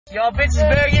Y'all bitches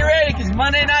better get ready, cause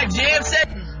Monday Night Jam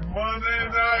session. Monday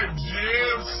Night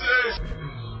Jam session.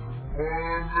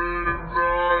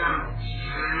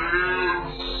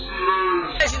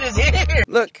 Session is here.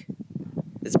 Look,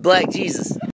 it's Black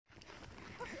Jesus.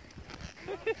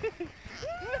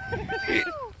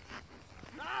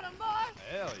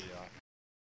 Hell yeah.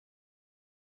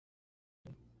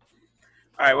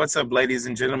 All right, what's up, ladies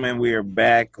and gentlemen? We are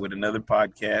back with another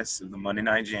podcast of the Monday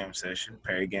Night Jam session.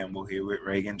 Perry Gamble here with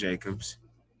Reagan Jacobs.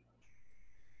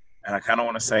 And I kind of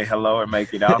want to say hello or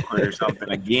make it awkward or something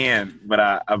again, but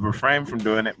I've refrained from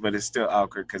doing it, but it's still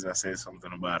awkward because I said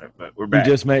something about it. But we're back.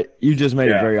 You just made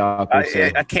it very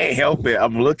awkward. I can't help it.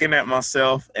 I'm looking at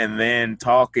myself and then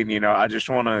talking, I just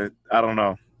want to, I don't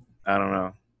know.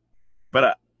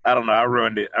 But I don't know. I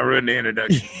ruined it. I ruined the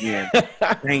introduction again.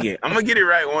 Dang it. I'm going to get it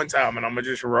right one time, and I'm going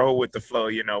to just roll with the flow,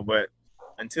 But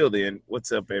until then,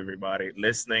 what's up, everybody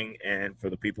listening? And for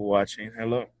the people watching,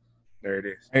 hello. There it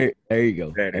is. There you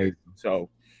go. There it is. So,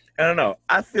 I don't know.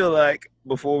 I feel like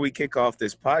before we kick off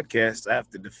this podcast, I have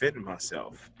to defend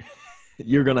myself.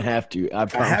 You're going to have to. I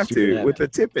have to with the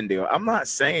tipping deal. I'm not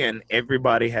saying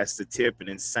everybody has to tip an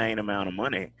insane amount of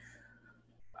money.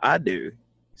 I do.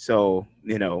 So,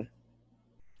 You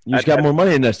just got more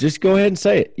money than us. Just go ahead and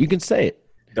say it. You can say it.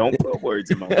 Don't put words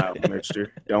in my mouth,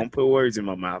 mister. Don't put words in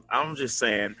my mouth. I'm just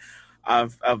saying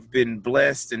I've been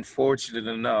blessed and fortunate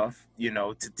enough,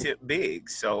 to tip big.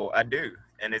 So I do.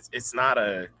 And it's not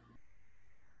a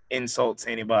insult to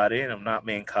anybody, and I'm not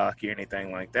being cocky or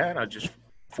anything like that. I'm just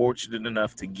fortunate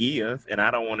enough to give, and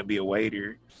I don't want to be a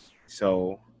waiter.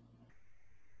 So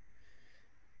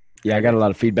yeah, I got a lot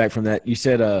of feedback from that. You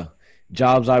said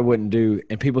jobs I wouldn't do,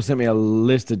 and people sent me a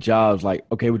list of jobs like,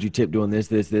 okay, would you tip doing this,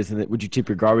 and that? Would you tip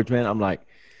your garbage man? I'm like,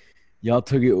 y'all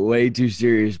took it way too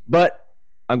serious, but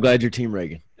I'm glad you're Team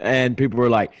Reagan. And people were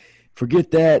like,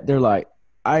 forget that. They're like,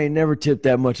 I ain't never tipped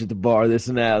that much at the bar, this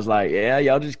and that. I was like, yeah,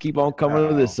 y'all just keep on coming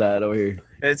to this side over here.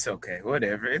 It's okay.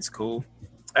 Whatever. It's cool.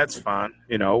 That's fine.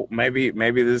 Maybe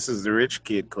this is the rich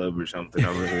kid club or something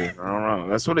over here. I don't know.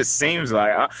 That's what it seems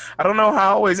like. I don't know how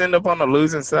I always end up on the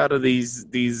losing side of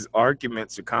these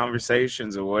arguments or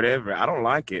conversations or whatever. I don't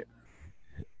like it.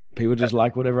 People just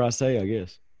like whatever I say, I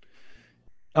guess.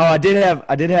 Oh, I did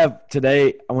have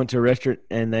today. I went to a restaurant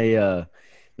and they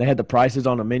had the prices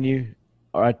on the menu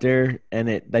right there,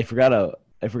 and they forgot a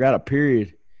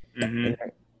period. Mm-hmm.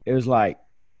 It was like,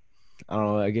 I don't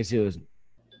know. I guess it was.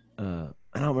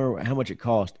 I don't remember how much it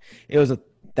cost. It was over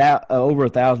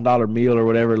 $1,000 meal or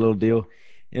whatever, little deal.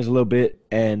 It was a little bit,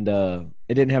 and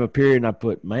it didn't have a period. And I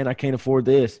put, man, I can't afford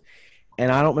this.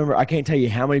 And I don't remember. I can't tell you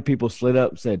how many people slid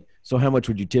up and said, so how much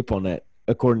would you tip on that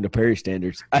according to Perry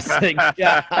standards? I said,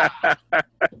 yeah.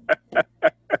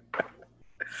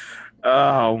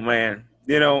 Oh man,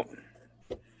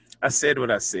 I said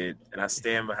what I said, and I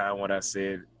stand behind what I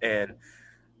said, and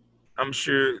I'm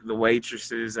sure the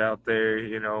waitresses out there,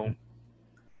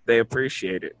 they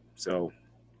appreciate it. So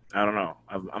I don't know.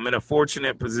 I'm in a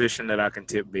fortunate position that I can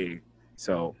tip big.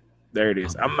 So there it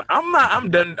is. I'm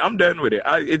done with it.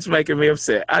 It's making me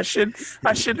upset. I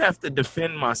shouldn't have to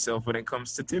defend myself when it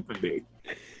comes to tipping big.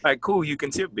 Like, cool, you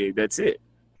can tip big. That's it.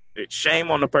 It's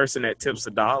shame on the person that tips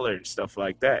 $1 and stuff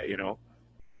like that.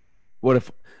 What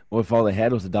if all they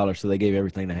had was $1, so they gave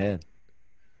everything they had?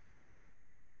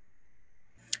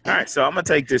 All right, so I'm gonna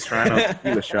take this Rhino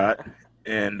tequila shot,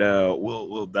 and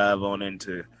we'll dive on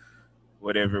into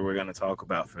whatever we're gonna talk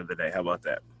about for the day. How about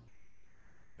that?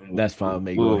 That's fine with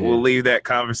me. We'll leave that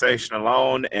conversation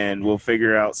alone, and we'll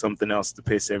figure out something else to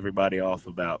piss everybody off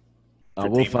about.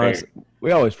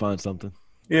 We always find something.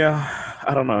 Yeah,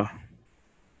 I don't know.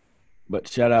 But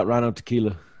shout out Rhino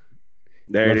Tequila.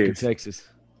 There Lufkin, it is. Texas.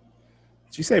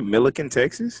 Did you say Milliken,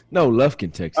 Texas? No,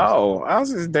 Lufkin, Texas. Oh, I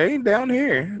was just down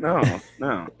here. No.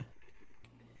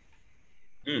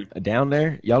 Down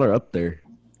there? Y'all are up there.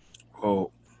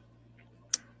 Oh.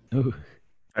 Ooh.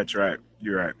 That's right.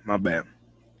 You're right. My bad.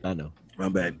 I know. My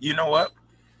bad. You know what?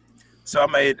 So I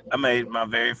made my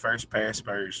very first pair of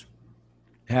Spurs.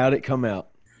 How'd it come out?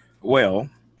 Well,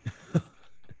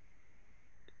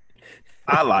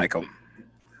 I like them.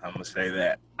 I'm going to say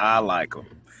that. I like them.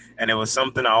 And it was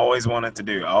something I always wanted to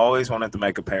do. I always wanted to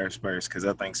make a pair of Spurs because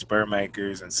I think spur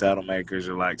makers and saddle makers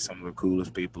are like some of the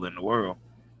coolest people in the world.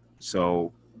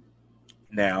 So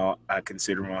now I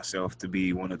consider myself to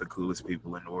be one of the coolest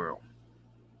people in the world.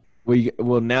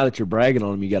 Well, now that you're bragging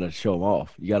on them, you got to show them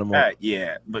off. You got them all.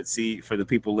 Yeah, but see, for the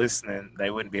people listening,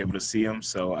 they wouldn't be able to see them,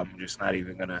 so I'm just not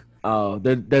even going to. Oh,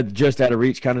 they're just out of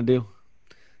reach kind of deal?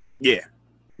 Yeah.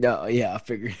 No, yeah, I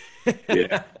figured.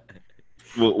 Yeah.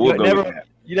 We'll go with that.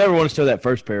 You never want to show that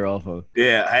first pair off of.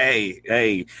 Yeah.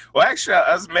 Hey. Well, actually,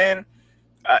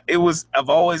 I've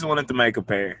always wanted to make a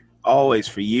pair. Always,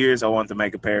 for years, I wanted to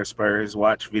make a pair of Spurs,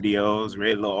 watch videos,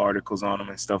 read little articles on them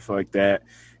and stuff like that.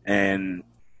 And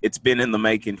it's been in the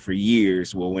making for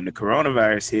years. Well, when the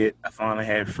coronavirus hit, I finally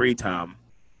had free time.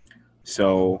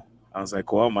 So I was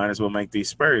like, well, might as well make these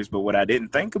Spurs. But what I didn't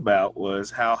think about was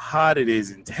how hot it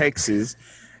is in Texas,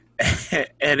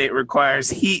 and it requires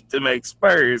heat to make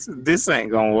Spurs. This ain't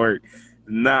going to work.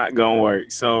 Not going to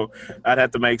work. So I'd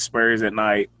have to make Spurs at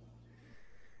night.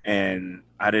 And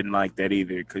I didn't like that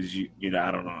either because, you know,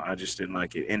 I don't know. I just didn't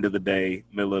like it. End of the day,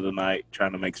 middle of the night,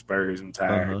 trying to make Spurs. I'm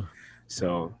tired. Uh-huh.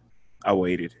 So I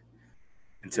waited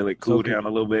until it cooled down a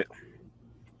little bit.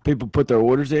 People put their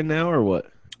orders in now or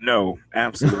what? No,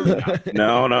 absolutely not.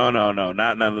 No.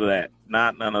 Not none of that.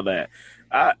 Not none of that.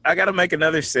 I got to make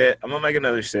another set. I'm going to make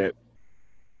another set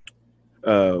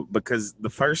because the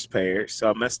first pair,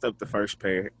 so I messed up the first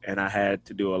pair, and I had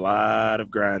to do a lot of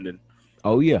grinding.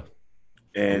 Oh, yeah.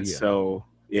 And so,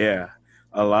 yeah,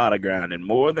 a lot of grinding,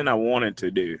 more than I wanted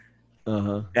to do.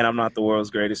 Uh-huh. And I'm not the world's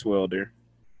greatest welder.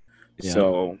 Yeah.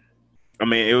 So, I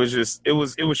mean, it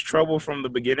was trouble from the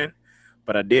beginning,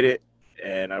 but I did it,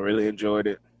 and I really enjoyed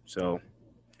it. So,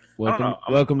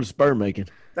 welcome to spur making.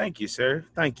 Thank you, sir.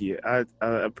 Thank you. I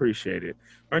appreciate it.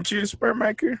 Aren't you a spur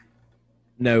maker?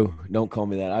 No, don't call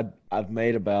me that. I've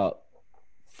made about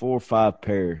 4 or 5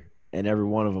 pair, and every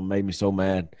one of them made me so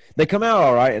mad. They come out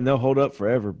all right, and they'll hold up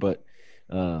forever, but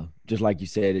just like you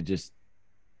said,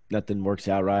 nothing works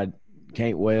out right.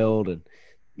 Can't weld, and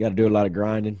you got to do a lot of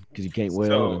grinding because you can't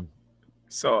weld.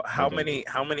 So how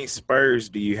many spurs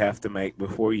do you have to make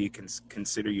before you can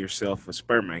consider yourself a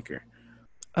spur maker?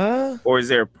 Or is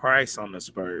there a price on the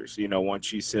spurs? You know,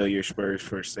 once you sell your spurs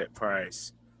for a set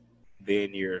price,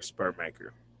 then you're a spur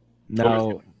maker.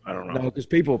 No, I don't know. No, because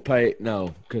people pay.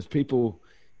 No, because people,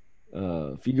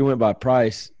 if you went by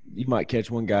price, you might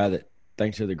catch one guy that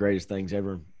thinks they're the greatest things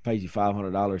ever, pays you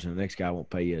 $500, and the next guy won't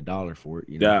pay you $1 for it.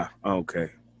 You know? Yeah. Okay.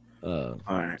 All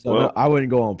right. So well, I wouldn't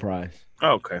go on price.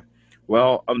 Okay.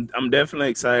 Well, I'm definitely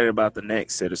excited about the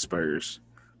next set of spurs.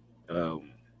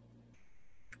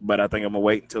 But I think I'm gonna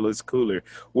wait until it's cooler.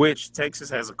 Which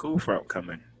Texas has a cool front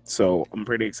coming, so I'm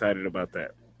pretty excited about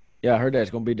that. Yeah, I heard that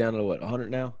it's gonna be down to 100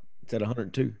 now. It's at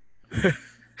 102.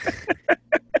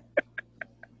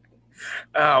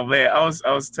 Oh man, I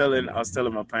was telling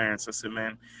my parents. I said,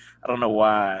 man, I don't know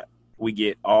why we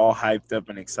get all hyped up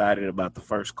and excited about the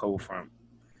first cold front,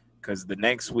 because the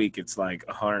next week it's like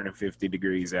 150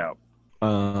 degrees out.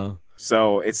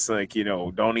 So it's like, you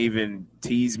know, don't even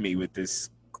tease me with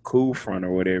this cool front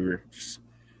or whatever. Just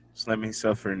let me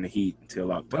suffer in the heat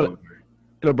until October.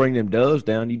 It'll bring them doves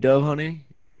down. You dove hunting?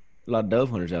 A lot of dove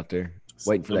hunters out there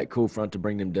waiting for that cool front to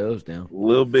bring them doves down. A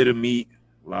little bit of meat,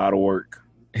 a lot of work.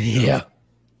 Yeah.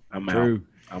 I'm True.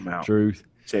 out. I'm out. Truth.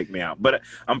 Check me out. But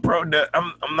I'm pro.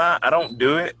 I'm not. I don't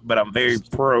do it, but I'm very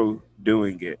pro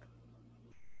doing it.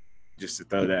 Just to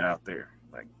throw that out there,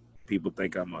 like people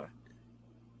think I'm a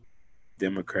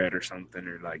Democrat or something,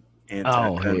 or like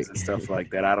anti-guns and stuff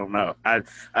like that. I don't know.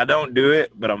 I don't do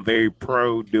it, but I'm very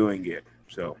pro doing it.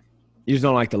 So you just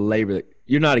don't like the labor.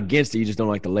 You're not against it. You just don't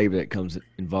like the labor that comes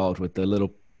involved with the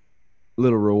little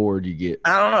reward you get.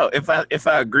 I don't know. If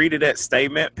I agree to that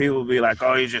statement, people will be like,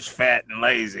 "Oh, you're just fat and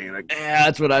lazy." Like, yeah,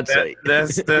 that's what I'd say.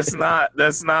 That's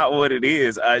not what it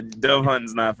is. Dove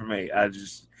hunting's not for me. I've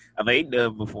ate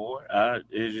dove before.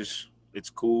 It's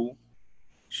cool.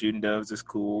 Shooting doves is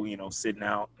cool. You know, sitting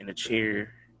out in a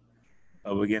chair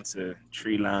up against a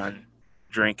tree line,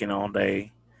 drinking all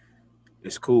day.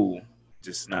 It's cool.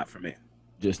 Just not for me.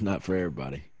 Just not for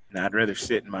everybody. Now, I'd rather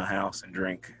sit in my house and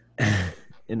drink.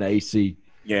 In the AC.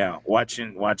 Yeah,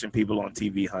 watching people on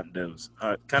TV hunt doves.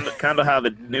 Kind of how the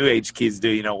new age kids do.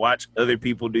 You know, watch other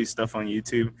people do stuff on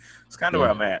YouTube. It's kind of where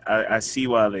I'm at. I see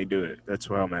why they do it. That's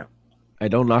where I'm at. Hey,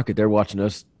 don't knock it. They're watching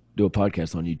us do a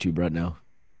podcast on YouTube right now.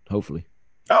 Hopefully.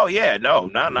 Oh yeah, no,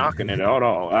 not knocking it at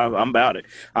all. I'm about it.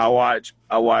 I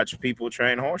watch people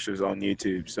train horses on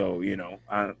YouTube. So you know,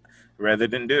 rather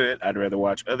than do it, I'd rather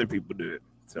watch other people do it.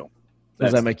 So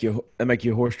does that make you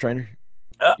a horse trainer?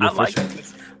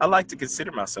 I like to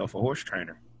consider myself a horse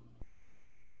trainer.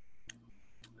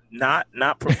 Not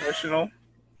professional,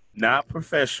 not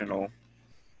professional,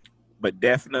 but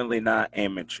definitely not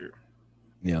amateur.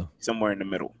 Yeah, somewhere in the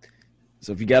middle.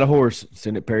 So if you got a horse,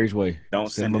 send it Perry's way.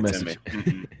 Don't send it to me.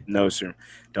 Mm-hmm. No, sir.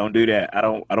 Don't do that. I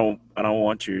don't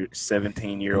want your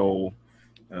 17-year-old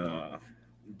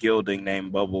gelding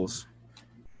named Bubbles.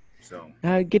 So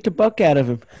get the buck out of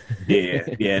him.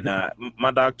 Yeah. Nah.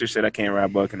 My doctor said I can't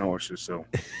ride bucking horses, so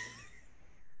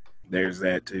there's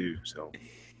that too. So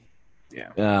Yeah,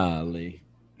 Golly.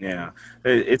 yeah.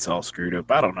 It's all screwed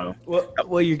up. I don't know.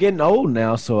 Well, you're getting old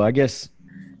now, so I guess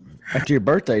after your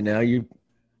birthday now, you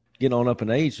getting on up in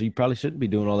age, so you probably shouldn't be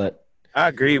doing all that. I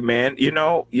agree, man.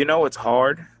 What's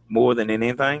hard more than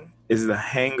anything is the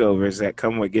hangovers that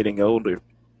come with getting older.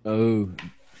 Oh,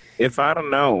 If I'd have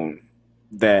known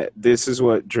that this is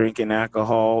what drinking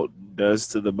alcohol does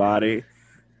to the body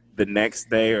the next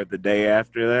day or the day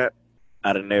after that,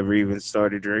 I'd have never even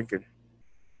started drinking.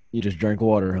 you just drank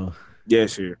water, huh?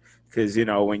 Yes, sir. Because,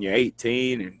 when you're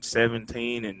 18 and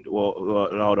 17 and,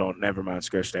 hold on, never mind,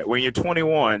 scratch that. When you're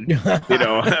 21,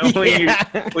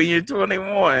 when you're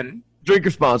 21 Drink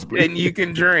responsibly. and you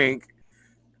can drink,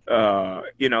 the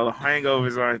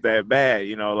hangovers aren't that bad,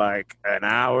 like an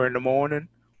hour in the morning,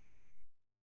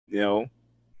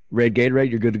 Red Gatorade,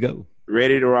 you're good to go.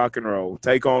 ready to rock and roll,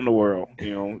 take on the world,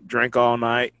 drink all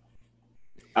night,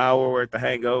 hour worth of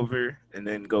hangover, and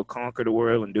then go conquer the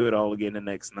world and do it all again the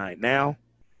next night. Now,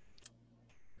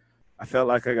 I felt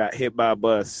like I got hit by a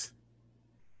bus.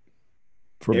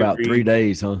 For about 3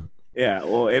 days, huh? Yeah,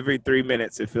 well, every 3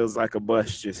 minutes it feels like a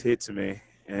bus just hits me,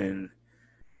 and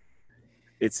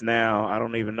it's now, I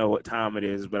don't even know what time it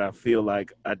is, but I feel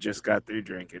like I just got through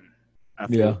drinking. I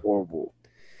feel horrible.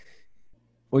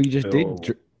 Well, you just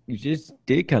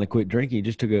did kind of quit drinking. You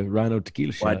just took a Rhino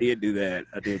tequila shot. Well, I did do that.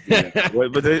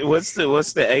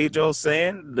 What's the age-old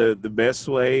saying? The best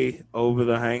way over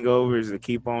the hangover is to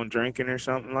keep on drinking or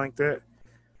something like that?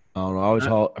 I don't know. I always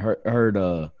heard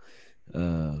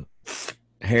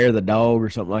hair of the dog or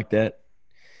something like that.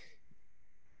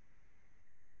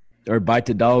 Or bite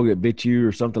the dog that bit you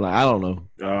or something like I don't know.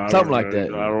 Something like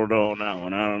that. I don't know on that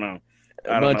one. I don't know.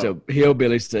 A bunch of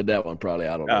hillbillies said that one probably.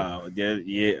 I don't know. Oh,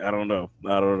 yeah, I don't know.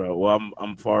 Well,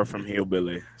 I'm far from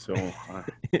hillbilly, so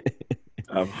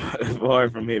I'm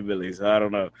far from hillbilly, so I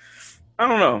don't know.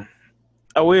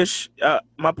 I wish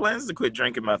my plan is to quit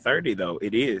drinking by 30, though.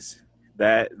 It is.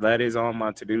 That is on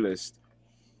my to-do list.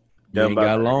 You ain't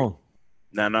got long.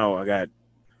 No, I got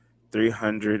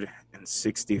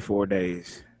 364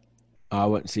 days. I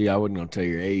wasn't going to tell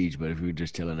your age, but if we were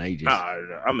just telling ages.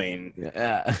 I mean,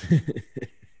 yeah.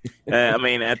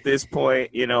 At this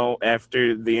point,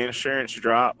 after the insurance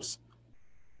drops,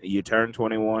 you turn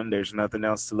 21, there's nothing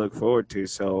else to look forward to.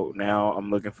 So now I'm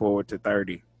looking forward to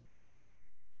 30.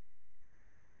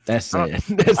 That's sad.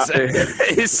 That's sad.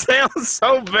 It sounds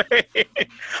so bad.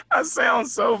 I sound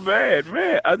so bad,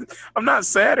 man. I'm not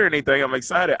sad or anything. I'm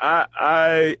excited.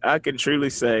 I can truly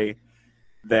say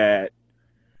that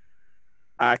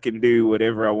I can do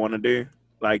whatever I want to do.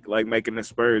 Like making the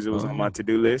Spurs, it was on my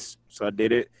to-do list, so I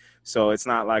did it. So it's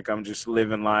not like I'm just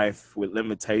living life with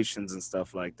limitations and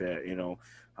stuff like that.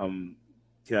 I'm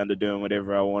kind of doing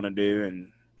whatever I want to do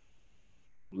and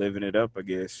living it up, I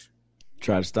guess.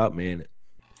 Try to stop me in it.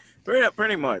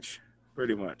 Pretty much.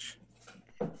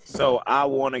 So I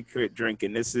want to quit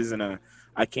drinking. This isn't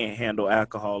I can't handle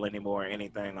alcohol anymore or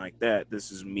anything like that.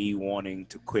 This is me wanting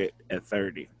to quit at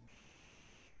 30.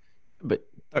 But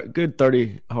a good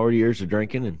 30 hard years of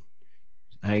drinking and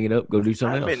hang it up, go do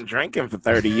something else. I've been drinking for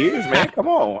 30 years, man. Come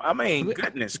on.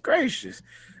 Goodness gracious.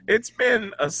 It's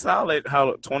been a solid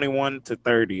 21 to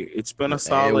 30. It's been a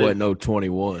solid. It wasn't no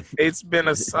 21. It's been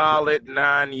a solid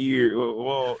 9 years.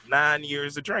 Well, 9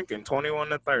 years of drinking, 21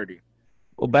 to 30.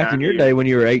 Well, back in your day when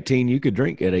you were 18, you could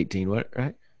drink at 18,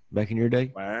 right? Back in your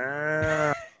day?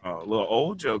 Wow. A little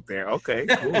old joke there. Okay,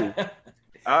 cool.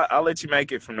 I'll let you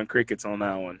make it from the crickets on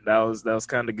that one. That was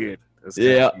kind of good.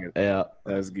 Yeah.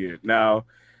 That's good. Now,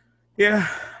 yeah,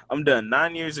 I'm done.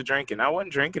 9 years of drinking. I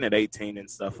wasn't drinking at 18 and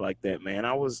stuff like that, man.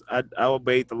 I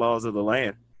obeyed the laws of the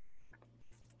land.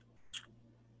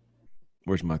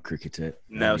 Where's my crickets at?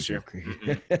 No, sure.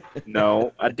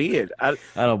 No, I did. I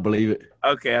don't believe it.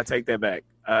 Okay, I take that back.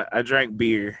 I drank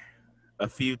beer a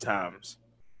few times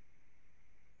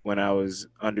when I was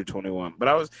under 21, but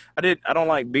I don't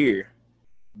like beer.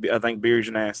 I think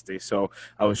beer's nasty, so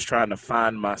I was trying to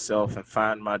find myself and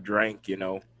find my drink,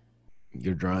 Your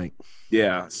drink.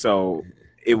 Yeah, so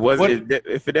it wasn't.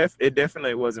 It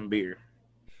definitely wasn't beer.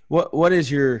 What is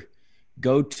your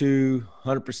go-to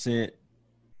 100%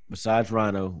 besides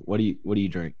Rhino? What do you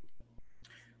drink?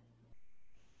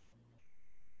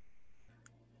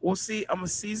 Well, see, I'm a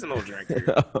seasonal drinker.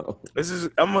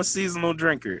 I'm a seasonal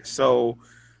drinker, so.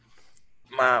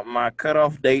 My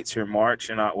cutoff dates are my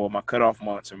cutoff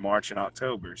months are March and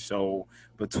October. So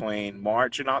between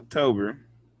March and October,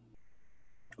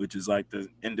 which is like the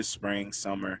end of spring,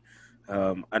 summer,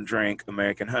 I drank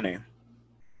American Honey.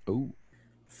 Ooh.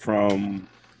 From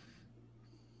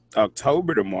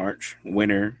October to March,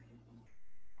 winter,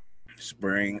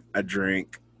 spring, I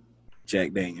drink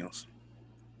Jack Daniels.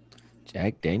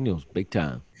 Jack Daniels, big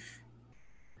time.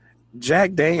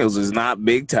 Jack Daniels is not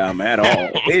big time at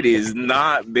all. It is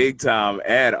not big time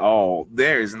at all.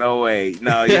 There's no way.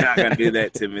 No, you're not gonna do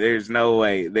that to me. There's no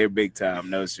way. They're big time.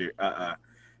 No, sir. No.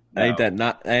 Ain't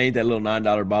that little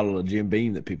 $9 bottle of Jim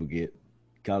Beam that people get,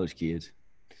 college kids.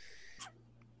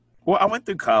 Well, I went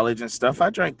through college and stuff. I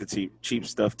drank the cheap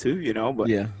stuff too, but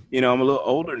Yeah. I'm a little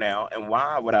older now, and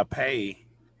why would I pay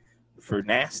for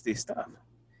nasty stuff?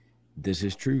 This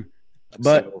is true.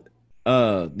 But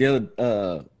So,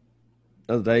 the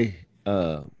other day,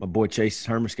 my boy Chase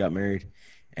Hermes got married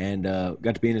and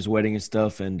got to be in his wedding and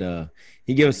stuff. And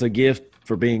he gave us a gift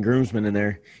for being groomsmen in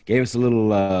there. Gave us a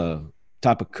little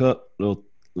type of cup,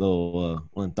 little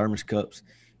one of thermos cups.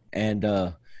 And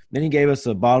then he gave us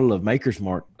a bottle of Maker's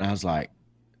Mark. And I was like,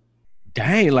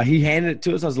 dang, like he handed it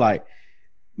to us. I was like,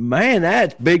 man,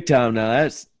 that's big time now.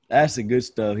 That's the good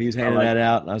stuff. He was handing that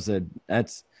out. And I said,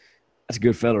 that's a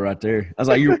good fella right there. I was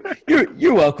like,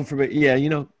 you're welcome for me. Yeah,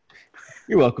 you're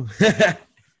welcome.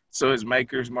 so is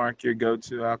Maker's Mark your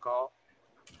go-to alcohol?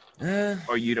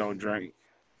 Or you don't drink?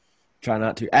 Try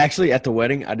not to. Actually, at the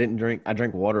wedding, I didn't drink. I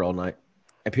drank water all night.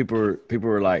 And people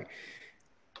were like,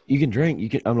 you can drink. You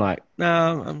can. I'm like,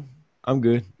 no, I'm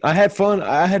good. I had fun.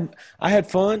 I had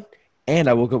fun, and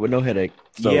I woke up with no headache.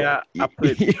 So, yeah, I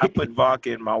put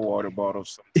vodka in my water bottle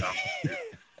sometimes.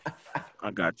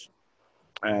 I got you.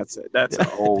 That's an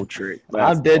old trick.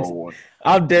 That's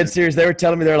I'm dead serious. They were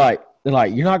telling me they're like,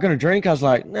 you're not gonna drink. I was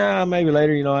like, nah, maybe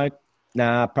later.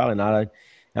 Probably not.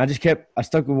 I just I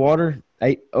stuck with water.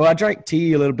 I drank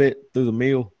tea a little bit through the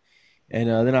meal, and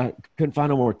then I couldn't find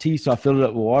no more tea, so I filled it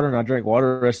up with water, and I drank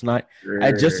water the rest of the night. I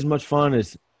had just as much fun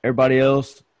as everybody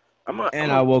else,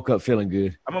 I woke up feeling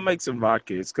good. I'm gonna make some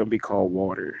vodka. It's gonna be called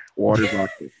water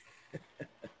vodka.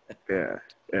 Yeah,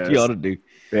 you ought to do.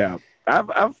 Yeah,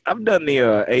 I've done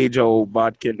the age-old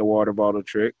vodka in the water bottle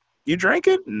trick. You drank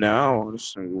it? No,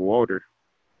 it's water.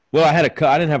 Well, I had a cup.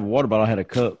 I didn't have a water bottle. I had a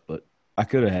cup, but I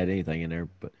could have had anything in there.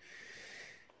 But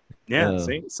yeah,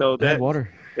 see, so that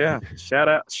water. Yeah, shout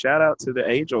out to the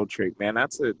age-old trick, man.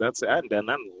 That's I hadn't done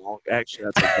that in a long. Actually,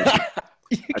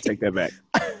 I take that back.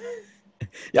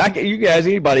 Yeah, you guys,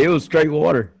 anybody? It was straight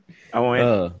water. I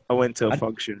went to a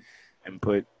function and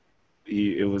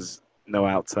it was no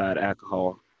outside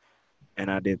alcohol, and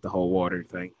I did the whole water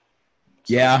thing.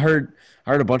 So, yeah, I heard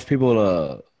a bunch of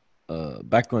people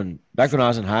back when I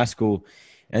was in high school,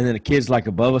 and then the kids like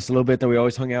above us a little bit that we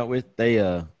always hung out with.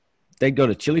 They'd go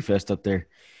to Chili Fest up there,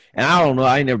 and I don't know.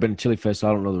 I ain't never been to Chili Fest, so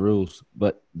I don't know the rules.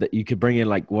 But that you could bring in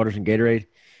like waters and Gatorade.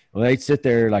 Well, they'd sit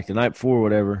there like the night before, or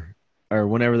whatever, or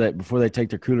whenever before they take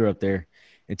their cooler up there,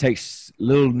 and take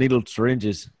little needle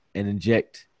syringes and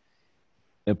inject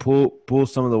and pull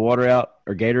some of the water out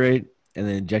or Gatorade, and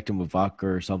then inject them with vodka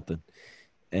or something.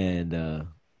 And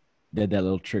did that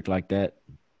little trick like that.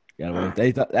 Got away.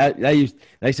 They thought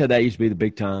they said that used to be the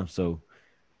big time. So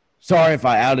sorry if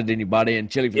I outed anybody,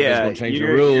 and Chili Fest is gonna change the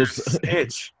rules. You're a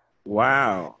snitch.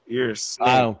 Wow, you're a snitch.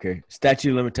 I don't care. Statute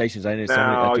of limitations. I need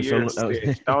you're a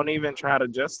snitch. Don't even try to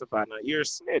justify that. You're a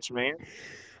snitch, man.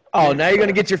 Oh, now you're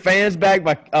gonna get your fans back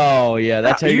by. Oh yeah,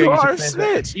 that's how you are a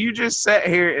snitch. You just sat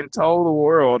here and told the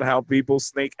world how people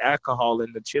sneak alcohol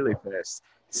into Chili Fest.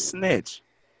 Snitch.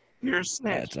 You're a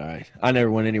snitch. That's all right. I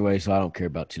never went anyway, so I don't care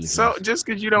about Chili Fest. So just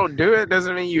because you don't do it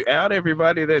doesn't mean you out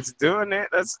everybody that's doing it.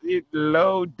 That's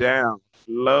low down.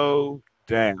 Low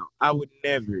down. I would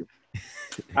never.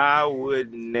 I would.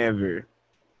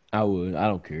 I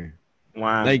don't care.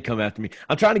 Wow. They come after me.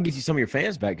 I'm trying to get you some of your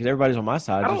fans back because everybody's on my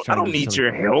side. I don't need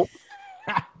your help.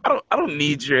 I don't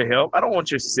need your help. I don't want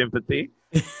your sympathy.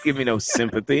 Give me no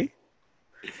sympathy.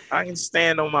 I can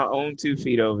stand on my own 2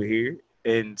 feet over here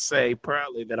and say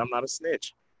proudly that I'm not a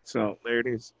snitch. So there it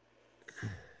is.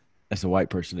 That's a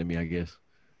white person in me, I guess.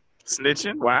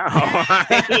 Snitching? Wow.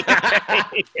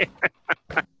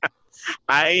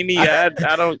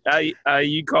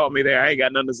 You caught me there. I ain't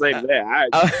got nothing to say to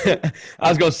that. I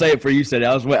was gonna say it for you. Said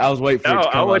I was waiting for it to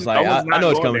come. I know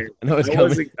it's coming. I know it's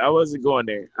coming. I wasn't going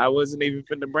there. I wasn't even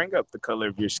finna bring up the color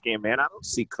of your skin, man. I don't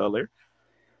see color.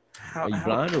 Are you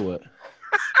blind or what?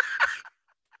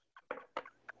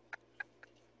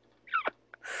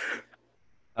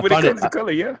 When it comes to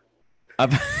color, yeah. I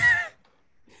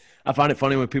find it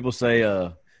funny when people say,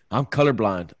 I'm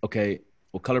colorblind. Okay,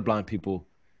 well, colorblind people,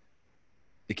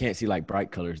 they can't see like bright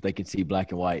colors. They can see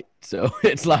black and white. So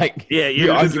it's like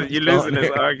you're losing this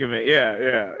argument.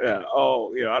 Yeah.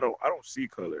 Oh, yeah. I don't see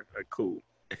color. Like, cool.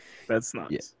 That's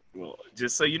nice. Yeah. Well,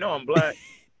 just so you know, I'm black.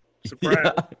 Surprise.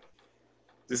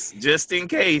 Yeah. Just in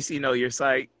case, your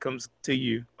sight comes to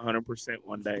you 100%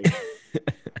 one day.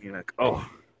 You're like, oh,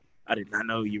 I did not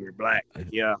know you were black.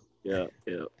 Yeah, Yeah.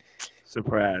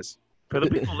 Surprise. For the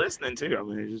people listening, too. I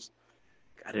mean,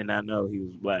 I did not know he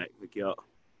was black. Like, y'all.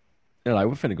 They're like,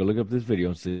 we're finna go look up this video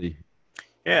and see.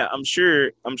 Yeah, I'm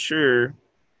sure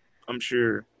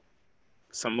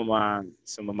some of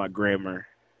my grammar,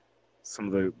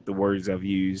 some of the words I've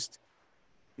used,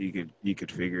 you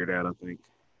could figure it out, I think.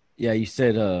 Yeah, you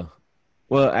said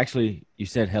well, actually you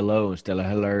said hello instead of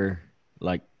hello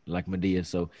like Medea,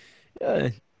 so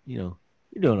you know,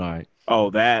 you're doing all right.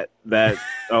 Oh, that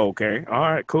oh, okay. All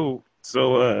right, cool.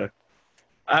 So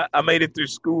I made it through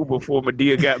school before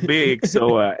Medea got big,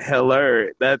 so hello.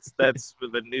 That's for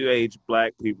the new age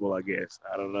black people, I guess.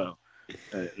 I don't know.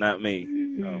 Not me.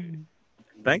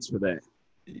 Thanks for that.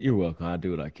 You're welcome. I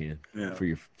do what I can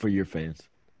for your fans.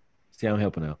 See, I'm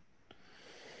helping out.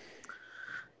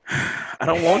 I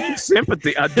don't want your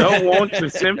sympathy. I don't want your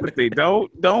sympathy.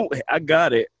 Don't. I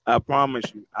got it. I promise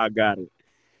you. I got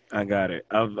it.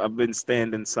 I've been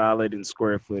standing solid and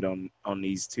square foot on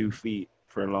these 2 feet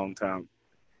for a long time.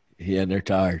 Yeah, and they're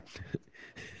tired.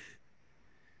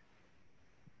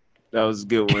 That was a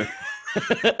good one.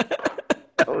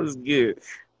 That was good.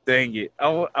 Dang it. I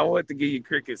wanted to give you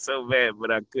cricket so bad,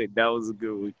 but I couldn't. That was a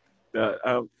good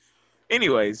one.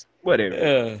 Anyways,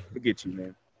 whatever. Forget you,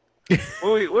 man.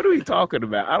 What are we talking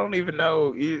about? I don't even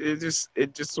know. It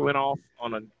just went off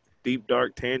on a deep,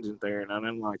 dark tangent there, and I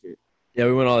didn't like it. Yeah,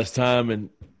 we went all this time,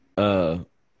 and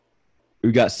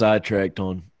we got sidetracked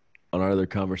on our other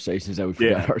conversations that we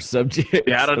forgot our subject.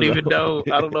 Yeah, I don't even know.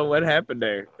 I don't know what happened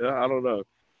there. I don't know.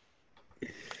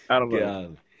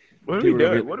 God. What are we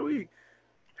doing? What are we?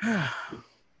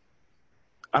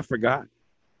 I forgot.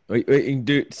 We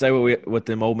can say what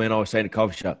them old men always say in the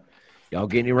coffee shop. Y'all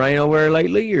get any rain over there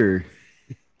lately, or?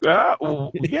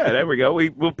 Well, yeah, there we go.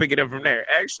 We'll pick it up from there.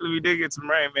 Actually, we did get some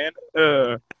rain, man.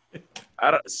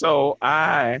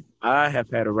 I have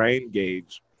had a rain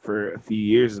gauge for a few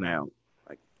years now,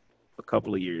 like a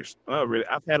couple of years. Well, really,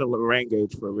 I've had a rain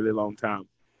gauge for a really long time.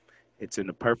 It's in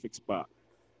the perfect spot.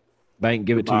 Bank,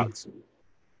 give it to you.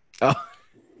 Oh.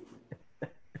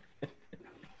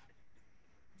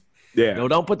 Yeah. No,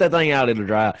 don't put that thing out in the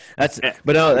dry. That's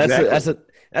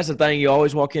the thing. You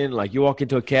always walk in, like you walk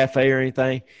into a cafe or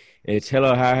anything. It's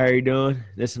hello, how are you doing?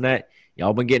 This and that.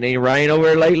 Y'all been getting any rain over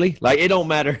there lately? Like it don't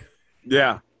matter.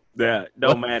 Yeah.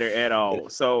 Don't matter at all.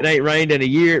 So it ain't rained in a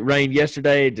year. It rained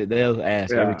yesterday. They'll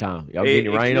ask every time. Y'all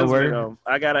getting rain over there?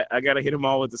 I gotta hit them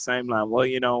all with the same line.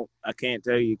 Well, I can't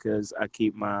tell you because I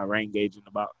keep my rain gauge in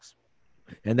the box.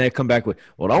 And they come back with,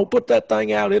 well, don't put that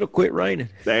thing out. It'll quit raining.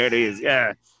 There it is.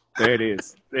 Yeah. There it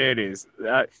is.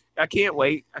 I can't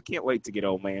wait. I can't wait to get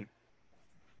old, man.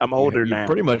 I'm older now. You're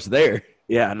pretty much there.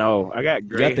 Yeah, I know. I got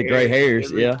gray. You got the gray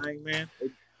hairs, yeah. Man.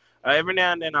 Every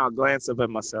now and then I'll glance up at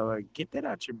myself like, get that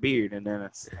out your beard, and then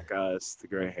it's like, it's the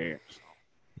gray hair. So.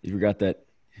 You forgot that.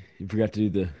 You forgot to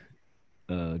do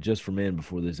the Just for Men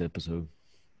before this episode.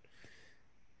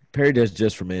 Perry does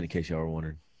Just for Men, in case y'all were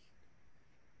wondering.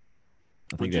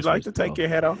 Would you like to take your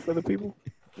hat off for the people?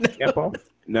 Cap off?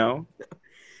 No.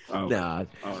 Oh. Nah.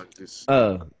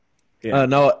 Oh,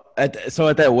 no. So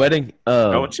at that wedding.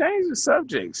 Don't change the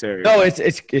subject, sir. No,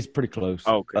 it's pretty close.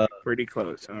 Okay, pretty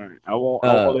close. All right. I won't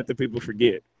let the people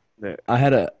forget that. I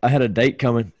had a date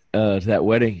coming to that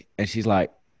wedding, and she's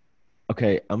like,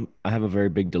 "Okay, I have a very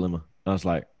big dilemma." And I was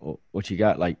like, well, "What you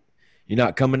got? Like, you're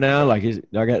not coming now? Like,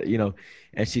 I got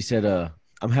And she said,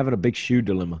 "I'm having a big shoe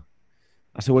dilemma."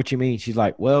 I said, "What you mean?" She's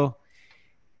like, "Well,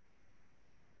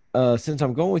 since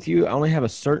I'm going with you, I only have a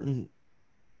certain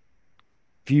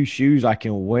few shoes I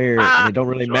can wear, and they don't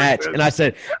really match." And I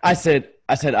said, I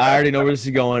already know where this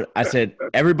is going. I said,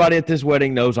 everybody at this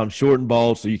wedding knows I'm short and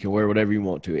bald, so you can wear whatever you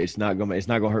want to. It's not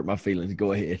gonna hurt my feelings.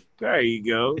 Go ahead. There you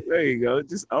go.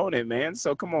 Just own it, man.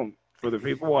 So come on, for the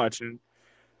people watching,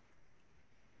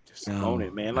 just own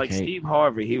it, man. Like Steve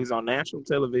Harvey, he was on national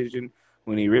television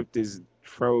when he ripped his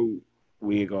fro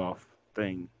wig off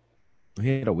thing.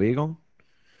 He had a wig on?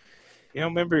 You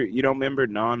don't remember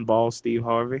non-ball Steve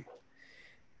Harvey?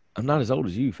 I'm not as old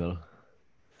as you, fella.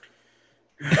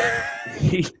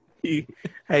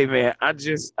 Hey man, I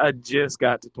just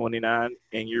got to 29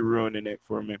 and you're ruining it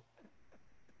for me.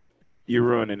 You're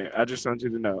ruining it. I just want you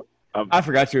to know. I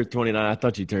forgot you were 29. I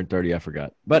thought you turned 30. I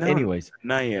forgot. But anyways.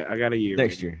 Not yet. I got a year.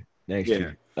 Next year.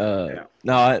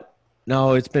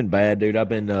 No, it's been bad, dude. I've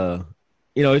been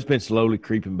it's been slowly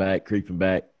creeping back.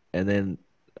 And then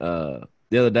the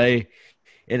other day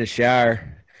in the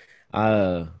shower,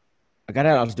 I got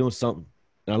out. I was doing something,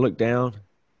 and I looked down,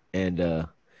 and there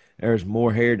was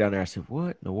more hair down there. I said,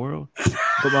 "What in the world?"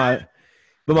 but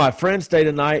my friend stayed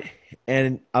the night,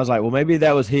 and I was like, "Well, maybe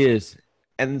that was his."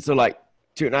 And so, like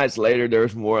 2 nights later, there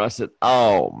was more. I said,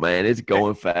 "Oh man, it's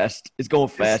going fast. It's going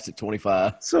fast at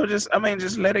 25." So just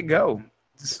let it go.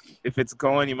 If it's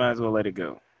going, you might as well let it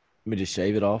go. Let me just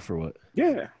shave it off or what?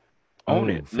 Yeah. Own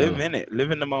it. fella. Live in it.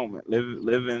 Live in the moment.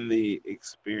 Live in the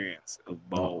experience of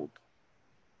bald.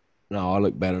 No, I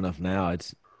look bad enough now. I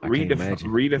can't imagine.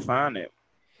 Redefine it.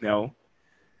 No.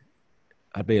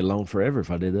 I'd be alone forever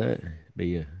if I did that. It'd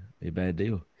be a bad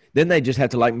deal. Then they just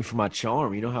have to like me for my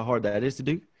charm. You know how hard that is to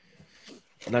do?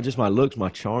 Not just my looks, my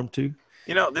charm too.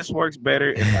 You know, this works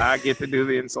better if I get to do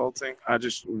the insulting. I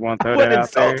just want to throw What that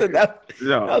out there. insulted? That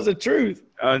No. was the truth.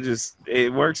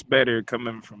 It works better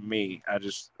coming from me.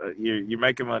 You're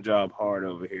making my job hard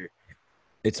over here.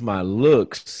 It's my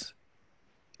looks,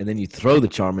 and then you throw the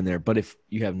charm in there. But if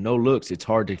you have no looks, it's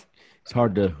hard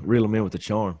to reel them in with the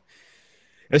charm.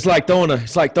 It's like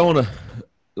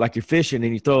like you're fishing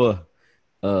and you throw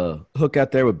a hook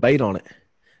out there with bait on it.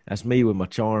 That's me with my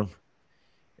charm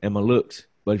and my looks.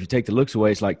 But if you take the looks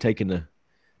away, it's like taking the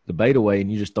bait away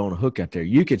and you're just throwing a hook out there.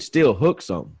 You can still hook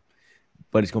something,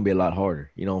 but it's going to be a lot harder.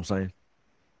 You know what I'm saying?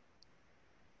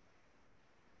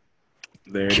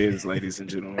 There it is, ladies and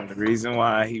gentlemen. The reason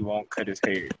why he won't cut his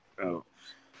hair.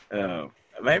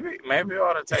 Maybe we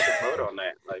ought to take a vote on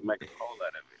that. Like make a poll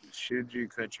out of it. Should you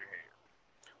cut your hair?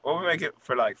 Or we make it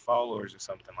for like followers or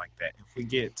something like that. If we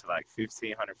get to like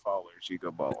 1,500 followers, you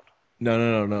go bald.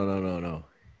 No.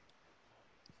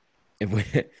 If we,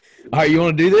 all right, you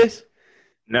want to do this?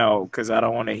 No, because I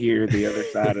don't want to hear the other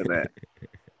side of that.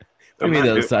 What do you mean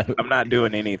the other side? I'm not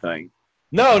doing anything.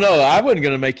 No, I wasn't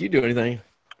going to make you do anything.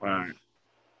 All right.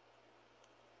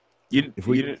 You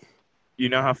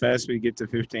know how fast we get to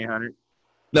 1,500?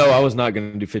 No, I was not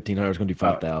going to do 1,500. I was going to do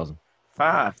 5,000.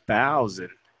 5,000?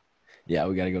 Yeah,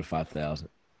 we got to go to 5,000.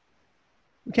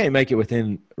 We can't make it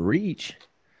within reach.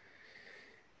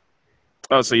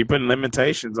 Oh, so you're putting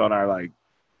limitations on our, like...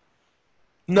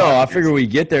 No, I figure we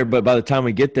get there, but by the time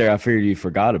we get there, I figured you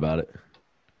forgot about it.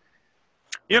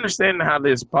 You understand how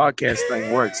this podcast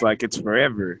thing works? Like, it's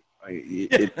forever. Like,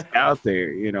 it's out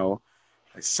there, you know.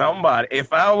 Like somebody,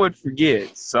 if I would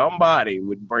forget, somebody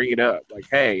would bring it up. Like,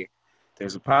 hey,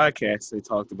 there's a podcast. They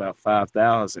talked about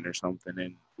 5,000 or something,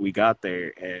 and we got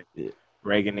there, and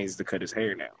Reagan needs to cut his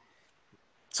hair now.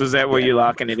 So is that where you're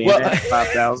locking it in at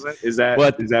 5,000? Is that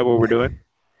what we're doing?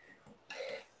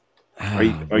 Are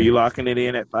you locking it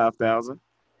in at 5,000?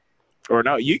 Or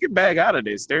no, you can bag out of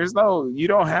this. You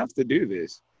don't have to do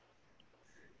this.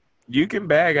 You can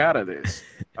bag out of this.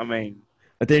 I mean.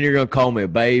 But then you're going to call me a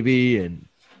baby and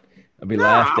I'll be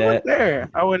laughed at.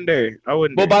 I wouldn't dare.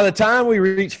 Well, by the time we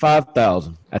reach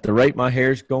 5,000, at the rate my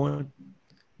hair's going,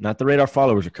 not the rate our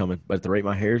followers are coming, but at the rate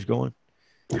my hair's going,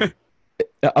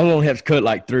 I'll only have to cut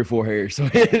like 3 or 4 hairs. So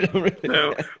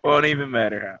it won't even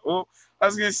matter. Well, I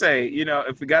was going to say, you know,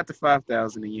 if we got to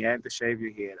 5,000 and you had to shave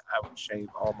your head, I would shave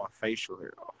all my facial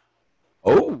hair off.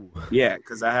 Oh. Yeah,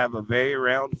 because I have a very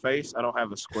round face. I don't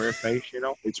have a square face, you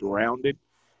know. It's rounded.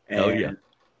 And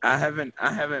I haven't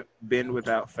been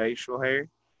without facial hair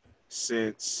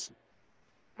since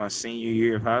my senior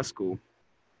year of high school.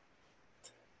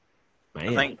 Man.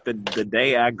 I think the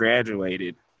day I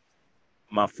graduated,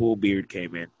 my full beard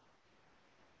came in.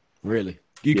 Really?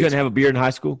 You couldn't have a beard in high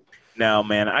school? No,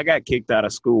 man. I got kicked out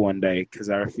of school one day because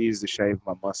I refused to shave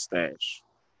my mustache.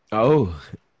 Oh,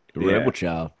 rebel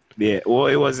child. Yeah, well,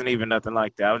 it wasn't even nothing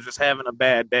like that. I was just having a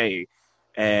bad day.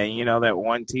 And, you know, that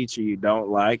one teacher you don't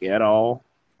like at all.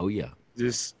 Oh, yeah.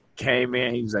 Just came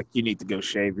in. He was like, you need to go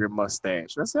shave your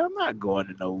mustache. I said, I'm not going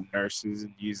to no nurses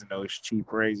and using those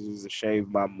cheap razors to shave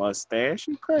my mustache.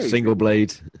 You crazy. Single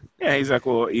blades. Yeah, he's like,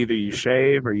 well, either you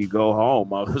shave or you go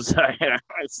home. I was like,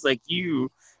 it's like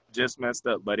you just messed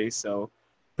up, buddy. So.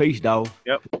 Peace, dog.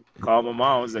 Yep. Called my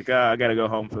mom. I was like, I got to go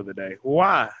home for the day.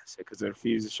 Why? I said, because I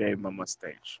refused to shave my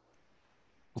mustache.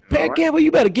 Pat Campbell,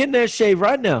 you better get in there and shave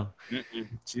right now.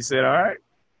 She said, all right.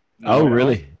 Oh,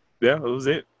 really? Home. Yeah, that was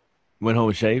it. Went home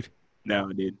and shaved? No,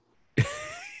 I did.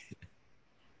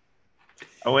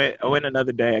 I went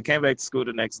another day. I came back to school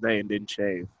the next day and didn't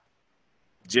shave.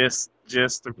 Just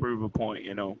to prove a point,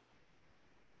 you know.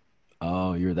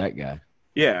 Oh, you're that guy.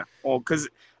 Yeah. Well, because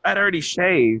I'd already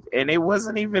shaved, and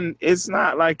it's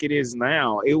not like it is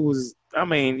now. It was, I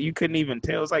mean, you couldn't even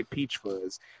tell. It was like peach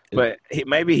fuzz. But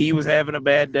maybe he was having a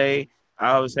bad day.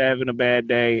 I was having a bad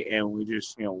day, and we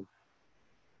just, you know,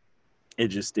 it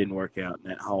just didn't work out in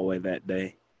that hallway that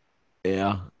day.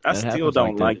 Yeah. I still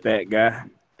don't like that guy.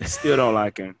 Still don't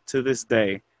like him. To this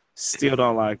day, still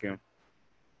don't like him.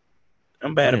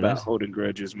 I'm bad about holding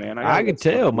grudges, man. I can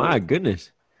tell. My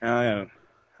goodness. I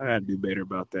got to do better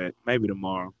about that. Maybe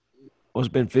tomorrow. Well,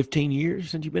 it's been 15 years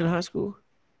since you've been in high school?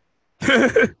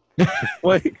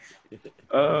 Wait.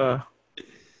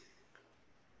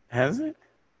 Has it?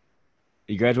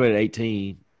 You graduated at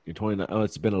 18. You're 29. Oh,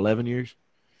 it's been 11 years?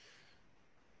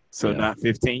 So Yeah. not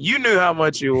 15. You knew how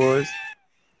much it was.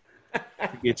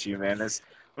 Get you, man.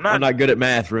 I'm not good at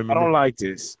math, I remember? don't like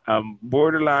this. I'm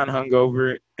borderline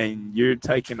hungover, and you're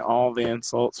taking all the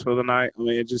insults for the night. I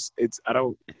mean, I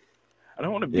don't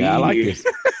want to be Yeah, I like here. this.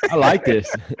 I like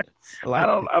this. I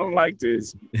don't like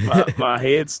this. My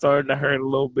head's starting to hurt a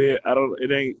little bit.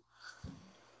 It ain't.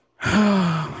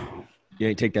 You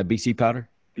ain't take that BC powder?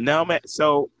 No, man.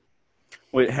 So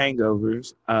with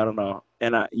hangovers, I don't know.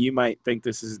 And you might think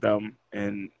this is dumb,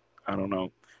 and I don't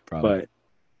know. Probably. But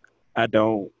I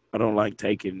don't like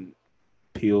taking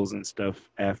pills and stuff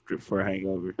for a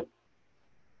hangover.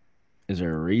 Is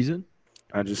there a reason?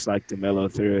 I just like to mellow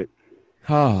through it.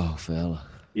 Oh, fella.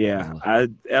 Yeah,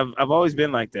 I've always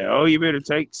been like that. Oh, you better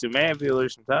take some Advil or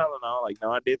some Tylenol. Like,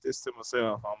 no, I did this to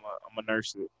myself. I'm a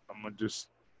nurse it. I'm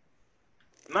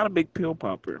not a big pill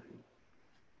popper.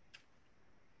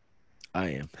 I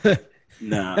am.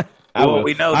 Nah. I Well, will.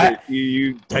 we know that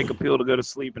you take a pill to go to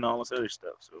sleep and all this other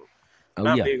stuff. So Oh,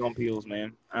 not yeah. big on pills,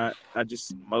 man. I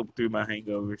just mope through my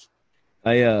hangovers.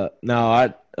 I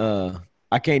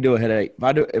can't do a headache.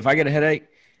 If I get a headache,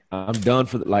 I'm done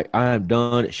I am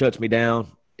done. It shuts me down.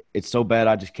 It's so bad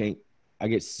I just can't. I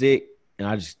get sick and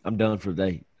I'm done for the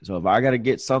day. So if I got to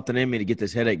get something in me to get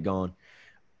this headache gone,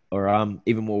 or I'm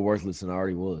even more worthless than I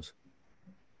already was.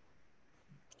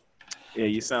 Yeah,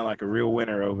 you sound like a real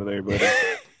winner over there, buddy.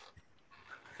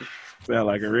 Sound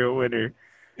like a real winner.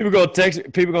 People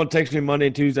gonna text me Monday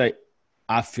and Tuesday.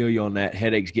 I feel you on that.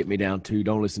 Headaches get me down too.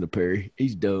 Don't listen to Perry.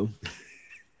 He's dumb.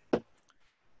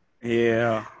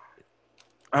 Yeah.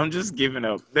 I'm just giving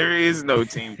up. There is no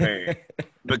Team Perry.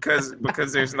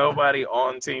 because there's nobody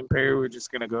on Team Perry, we're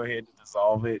just gonna go ahead and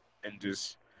dissolve it and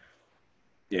just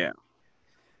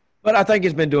But I think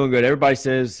it's been doing good. Everybody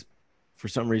says for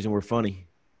some reason we're funny.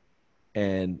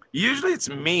 And usually it's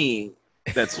me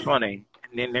that's funny.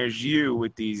 And then there's you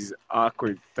with these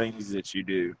awkward things that you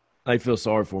do. they feel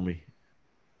sorry for me.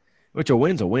 Which a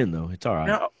win's a win though. It's all right.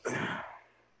 No.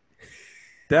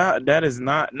 That is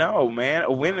not – no, man.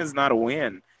 A win is not a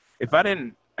win. If I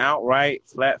didn't outright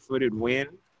flat-footed win,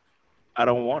 I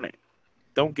don't want it.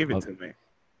 Don't give it to me.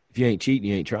 If you ain't cheating,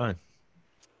 you ain't trying.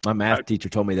 My math teacher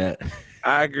told me that.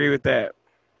 I agree with that.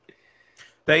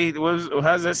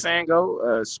 How's that saying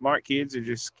go? Smart kids are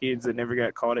just kids that never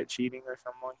got caught at cheating or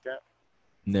something like that.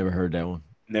 Never heard that one.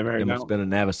 Never heard It that must have one?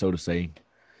 been a Navasota saying.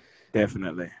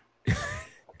 Definitely.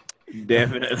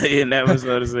 Definitely a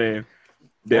Navasota saying.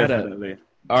 Definitely.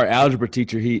 Our algebra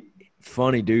teacher,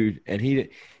 funny dude, and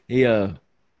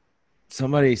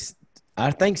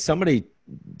I think somebody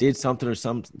did something or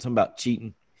something about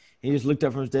cheating. He just looked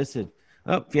up from his desk and said,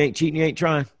 "Oh, if you ain't cheating, you ain't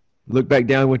trying." Looked back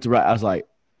down, went to right. I was like,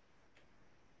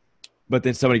 but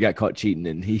then somebody got caught cheating,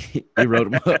 and he wrote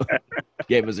him up,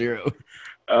 gave him a 0.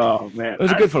 Oh, man. It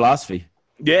was a good philosophy.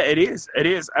 Yeah, it is. It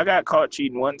is. I got caught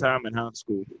cheating one time in high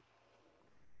school.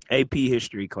 AP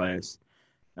history class.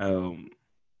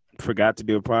 Forgot to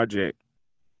do a project.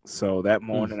 So that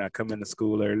morning I come into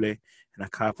school early and I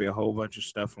copy a whole bunch of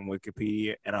stuff from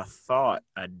Wikipedia, and I thought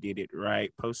I did it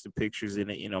right. Posted pictures in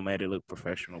it, made it look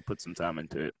professional, put some time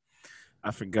into it.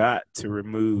 I forgot to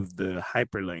remove the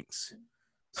hyperlinks.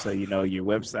 So, your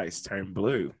websites turn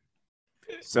blue.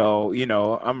 So,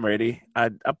 I'm ready. I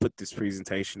put this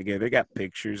presentation together. They got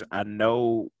pictures. I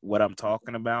know what I'm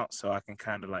talking about, so I can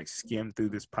kind of like skim through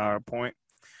this PowerPoint.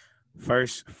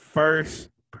 First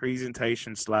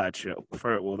presentation slideshow.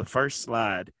 The first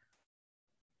slide,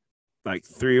 like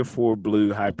 3 or 4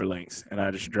 blue hyperlinks, and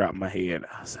I just dropped my head.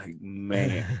 I was like,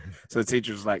 man. So the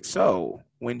teacher was like, "So,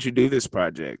 when did you do this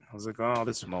project?" I was like, "Oh,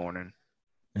 this morning."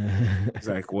 He's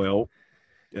like, "Well,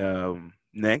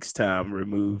 next time,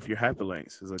 remove your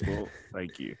hyperlinks." I was like, "Well,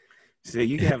 thank you." She said,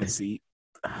 "You can have a seat."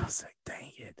 I was like,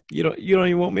 "Dang it!" You don't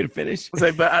even want me to finish? I was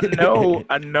like, "But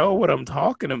I know what I'm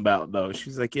talking about, though."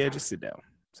 She's like, "Yeah, just sit down."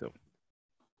 So,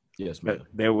 Yes, man.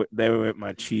 they were at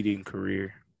my cheating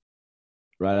career.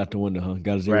 Right out the window, huh?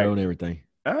 Got a 0 Right. on everything.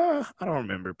 I don't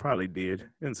remember. Probably did.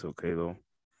 It's okay though.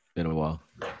 Been a while.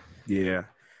 Yeah,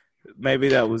 maybe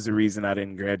that was the reason I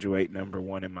didn't graduate number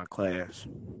 1 in my class.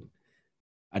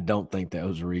 I don't think that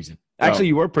was the reason. Actually,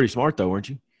 you were pretty smart though, weren't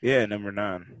you? Yeah, number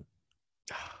 9.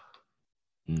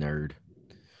 Nerd.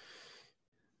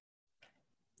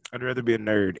 I'd rather be a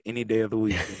nerd any day of the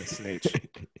week than a snitch.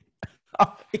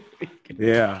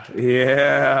 Yeah.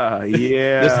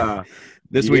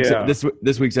 This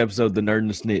week's episode, the nerd and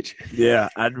the snitch. Yeah,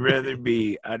 I'd rather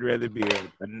be a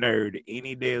nerd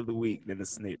any day of the week than a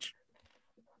snitch.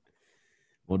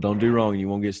 Well, don't do wrong. You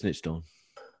won't get snitched on.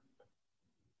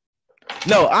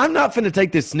 No, I'm not finna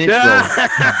take this snitch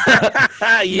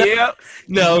role. Yep.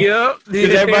 No. Yep. 'Cause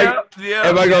everybody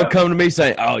Yep. gonna come to me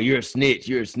saying, "Oh, you're a snitch.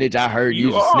 You're a snitch. I heard You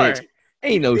you're a are. snitch."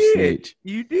 Ain't no You did. snitch.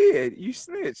 You did. You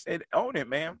snitched. And own it,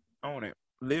 man. Own it.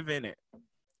 Live in it.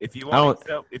 If you I want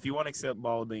don't- to accept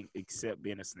balding, accept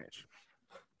being a snitch.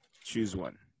 Choose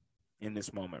one. In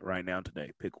this moment, right now,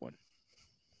 today, pick one.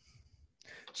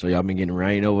 So y'all been getting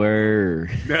rain over? Or?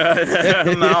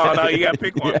 no, you gotta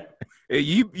pick one.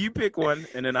 You pick one,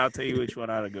 and then I'll tell you which one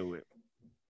I'll go with.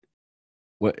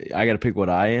 What I gotta pick what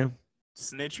I am?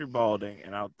 Snitch or balding,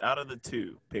 and out of the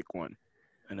two, pick one.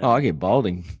 And then, Oh, I get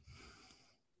balding.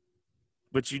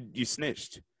 but you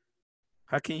snitched.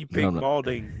 How can you pick No, no.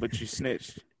 balding but you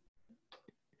snitched?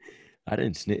 I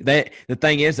didn't snitch. The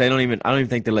thing is, I don't even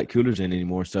think they let coolers in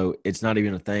anymore. So it's not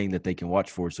even a thing that they can watch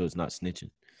for. So it's not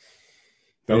snitching.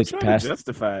 Don't It's try past- to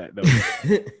justify it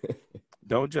though.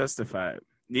 Don't justify it.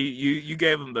 You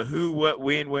gave them the who, what,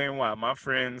 when, where, and why. My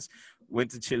friends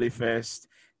went to Chili Fest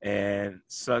and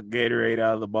sucked Gatorade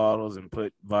out of the bottles and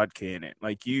put vodka in it.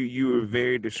 Like you were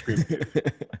very descriptive.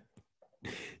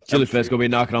 Chili Fest gonna be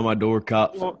knocking on my door,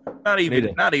 cops. Well, not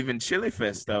even Chili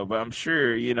Fest though, but I'm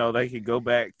sure they could go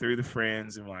back through the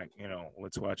friends and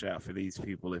let's watch out for these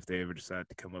people if they ever decide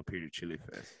to come up here to Chili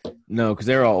Fest. No, because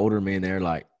they're all older men. They're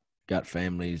like got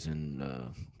families and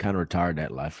kind of retired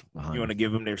that life behind. You want to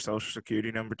give them their social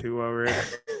security number too already?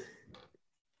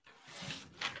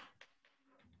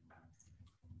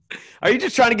 Are you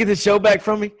just trying to get the show back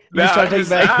from me? You just trying to take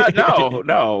it back?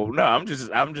 No. I'm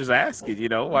just asking.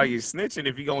 While you're snitching,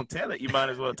 if you're gonna tell it, you might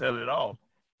as well tell it all.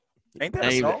 Ain't that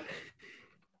a song?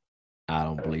 I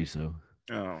don't believe so.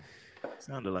 Oh,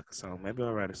 sounded like a song. Maybe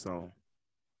I'll write a song.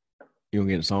 You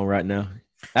gonna get a song right now?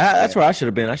 That's where I should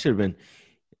have been. I should have been.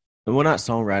 Well, not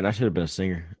songwriting. I should have been a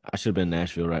singer. I should have been in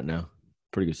Nashville right now.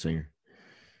 Pretty good singer.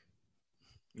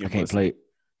 I can't play.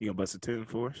 You gonna bust a tune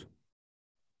for us?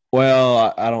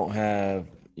 Well, I don't have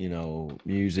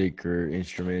music or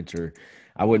instruments, or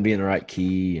I wouldn't be in the right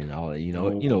key and all that. You know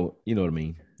what I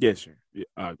mean. Yes, sir. Yeah,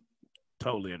 I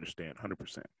totally understand.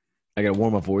 100%. I gotta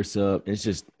warm my voice up. It's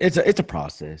just it's a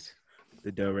process.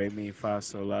 The do re mi fa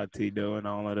sol la ti do and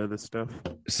all that other stuff.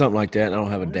 Something like that. And I don't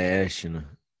have a dash and a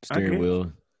steering Okay.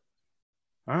 wheel.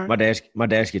 All right, My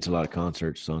dash gets a lot of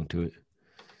concerts sung to it.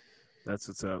 that's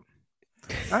what's up.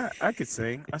 I could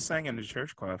sing. I sang in the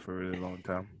church choir for a really long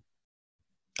time.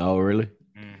 Oh, really?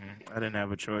 I didn't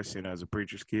have a choice, as a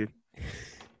preacher's kid.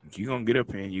 You gonna get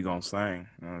up here and you gonna sing?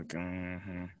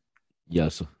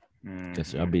 Yes, sir. Yes,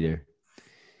 sir. I'll be there.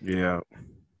 Yeah,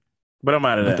 but I'm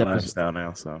out of But that that was- lifestyle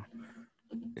now. So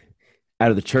Out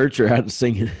of the church or out of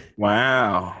singing?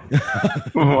 wow.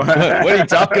 What are you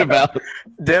talking about?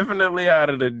 Definitely out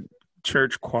of the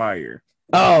church choir.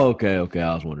 Oh, okay.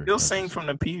 I was wondering. They'll sing from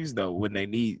the pews though when they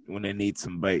need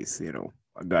some bass.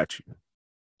 I got you.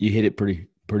 You hit it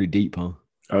pretty deep, huh?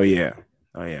 Oh yeah.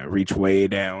 Reach way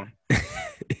down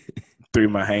through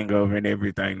my hangover and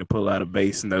everything to pull out a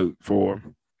bass note for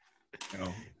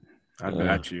 'em. I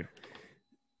got you.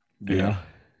 Yeah.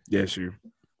 Yes, you.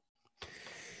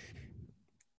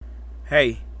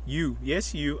 Hey, you.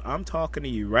 Yes, you. I'm talking to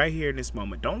you right here in this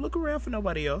moment. Don't look around for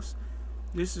nobody else.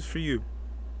 This is for you.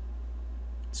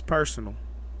 It's personal.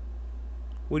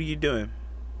 What are you doing?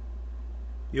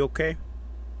 You okay?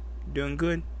 Doing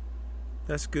good?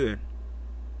 That's good.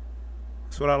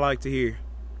 That's what I like to hear.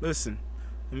 Listen,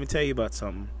 let me tell you about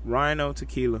something. Rhino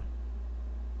Tequila.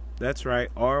 That's right,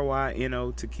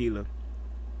 RYNO Tequila.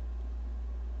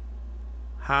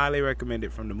 Highly recommend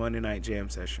it from the Monday Night Jam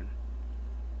session.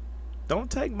 Don't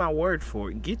take my word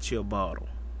for it. Get you a bottle.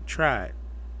 Try it.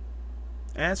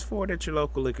 Ask for it at your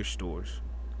local liquor stores.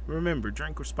 Remember,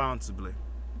 drink responsibly.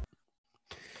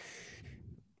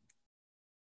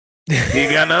 You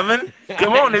got nothing?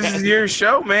 Come on, this is your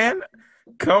show, man.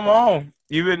 Come on.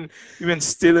 You've been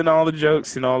stealing all the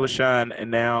jokes and all the shine, and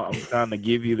now I'm trying to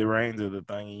give you the reins of the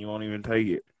thing, and you won't even take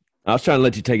it. I was trying to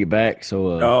let you take it back.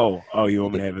 So, Oh, you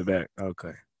want me to have it back?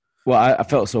 Okay. well, I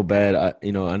felt so bad. I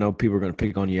know people are going to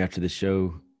pick on you after this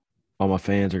show. All my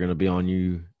fans are going to be on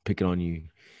you, picking on you,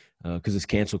 because it's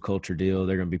cancel culture deal.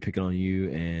 They're going to be picking on you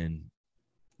and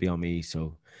be on me.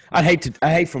 So I hate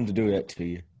for them to do that to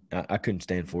you. I couldn't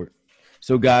stand for it.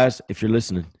 So guys, if you're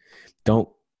listening, don't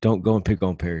go and pick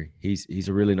on Perry. He's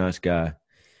a really nice guy.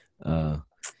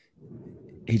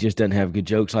 He just doesn't have good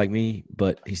jokes like me,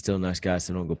 but he's still a nice guy,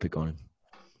 so don't go pick on him.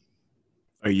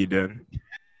 Are you done?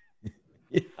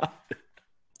 Yeah.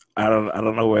 I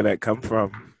don't know where that come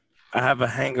from. I have a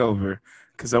hangover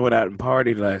because I went out and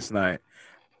partied last night.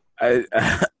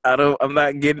 I'm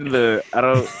not getting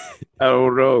I I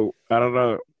don't know. I don't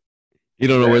know. You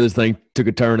don't know where this thing took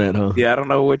a turn at, huh? Yeah, I don't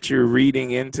know what you're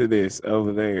reading into this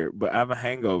over there, but I have a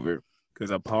hangover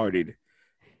because I partied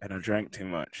and I drank too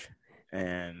much.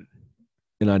 And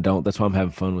I don't. That's why I'm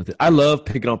having fun with it. I love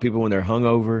picking on people when they're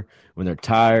hungover, when they're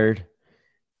tired,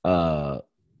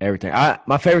 everything.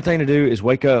 My favorite thing to do is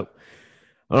wake up.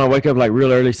 I don't know, wake up like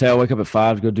real early. Say I wake up at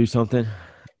 5 to go do something.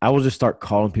 I will just start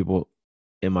calling people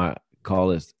in my call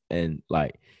list and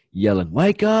like yelling,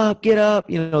 "Wake up, get up,"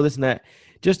 this and that,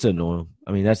 just to annoy them.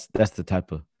 I mean, that's the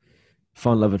type of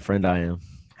fun-loving friend I am.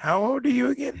 how old are you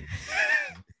again?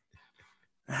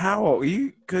 How old are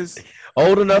you? Because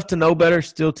Old enough to know better,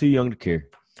 still too young to care.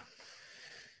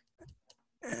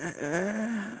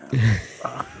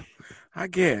 I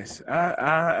guess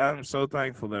I'm so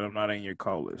thankful that I'm not in your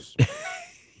call list.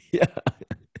 Yeah.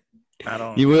 I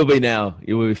don't. You will be now.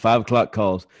 You will be 5 o'clock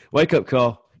calls. Wake up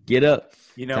call. Get up.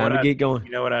 You know Time what to get going.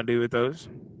 You know what I do with those?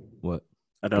 What?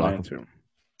 I don't Block 'em. answer them.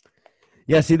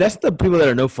 Yeah, see, that's the people that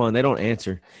are no fun. They don't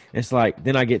answer. It's like,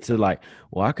 then I get to like,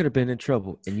 well, I could have been in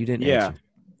trouble and you didn't Yeah.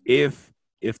 answer.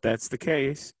 If that's the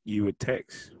case, you would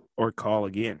text or call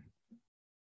again.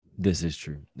 This is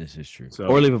true. So-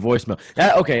 Or leave a voicemail.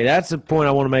 That's the point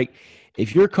I want to make.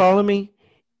 If you're calling me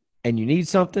and you need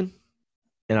something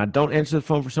and I don't answer the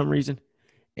phone for some reason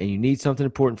and you need something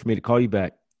important for me to call you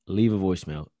back, leave a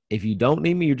voicemail. If you don't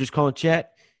need me, you're just calling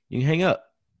chat, you can hang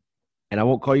up and I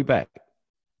won't call you back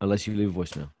unless you leave a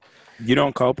voicemail. You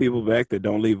don't call people back that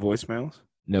don't leave voicemails?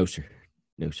 No, sir.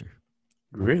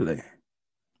 Really?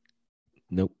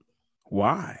 Nope.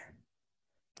 Why?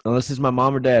 Unless it's my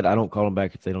mom or dad, I don't call them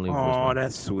back if they don't leave a Oh, voicemail.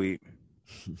 that's sweet.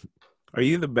 Are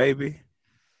you the baby?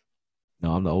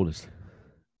 No, I'm the oldest.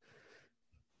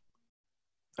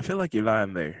 I feel like you're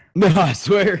lying there. No, I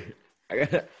swear. I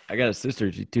got a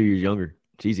sister. She's 2 years younger.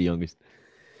 She's the youngest.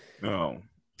 Oh.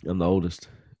 I'm the oldest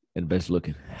and best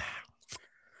looking.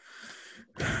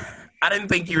 I didn't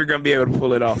think you were going to be able to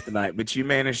pull it off tonight, but you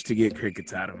managed to get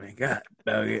crickets out of me. God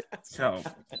dog it. So,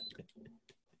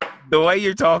 the way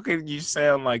you're talking, you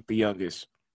sound like the youngest.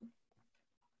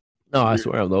 No, I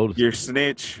swear I'm the oldest. You're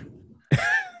snitch.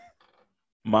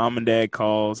 Mom and dad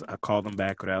calls. I call them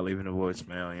back without leaving a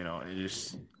voicemail, and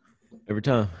just Every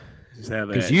time. have that.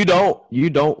 Because you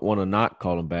don't want to not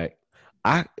call them back.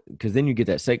 Because then you get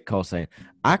that second call saying,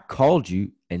 I called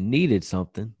you and needed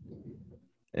something.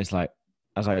 It's like,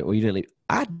 I was like, well, you didn't leave.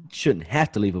 I shouldn't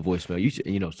have to leave a voicemail. You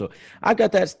should, so I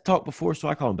got that talk before, so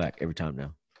I call them back every time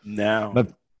now. No.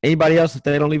 But anybody else, if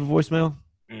they don't leave a voicemail,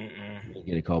 Mm-mm. you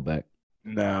get a call back.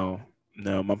 No.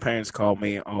 My parents call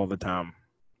me all the time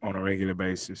on a regular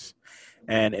basis.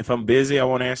 And if I'm busy, I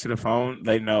won't answer the phone.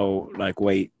 They know, like,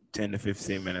 wait 10 to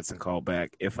 15 minutes and call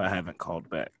back if I haven't called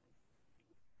back.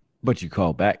 But you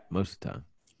call back most of the time.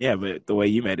 Yeah, but the way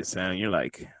you made it sound, you're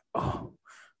like, oh,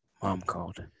 mom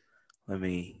called. Let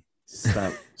me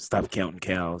stop counting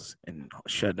cows and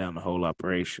shut down the whole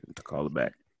operation to call it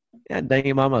back. Yeah, dang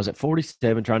it, Mom. I was at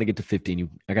 47 trying to get to 50.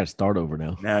 I got to start over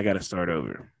now. Now I got to start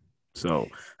over. So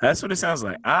that's what it sounds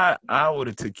like. I would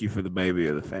have took you for the baby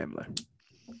of the family.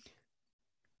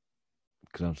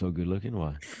 Because I'm so good looking?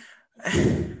 Why?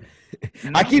 No.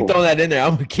 I keep throwing that in there.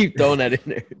 I'm going to keep throwing that in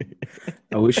there.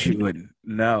 I wish you wouldn't.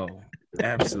 No,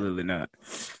 absolutely not.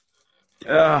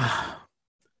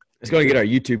 It's going to get our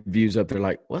YouTube views up. They're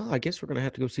like, well, I guess we're going to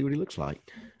have to go see what he looks like.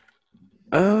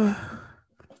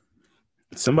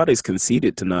 Somebody's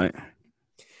conceited tonight.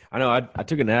 I know. I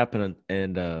took a nap and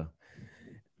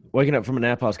waking up from a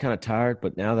nap, I was kind of tired.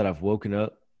 But now that I've woken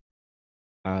up,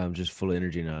 I'm just full of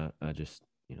energy and I just,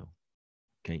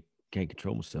 can't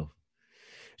control myself.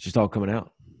 It's just all coming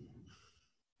out.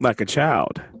 Like a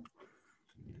child.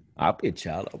 I'll be a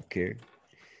child. I don't care.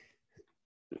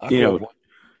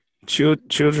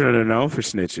 Children are known for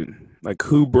snitching. Like,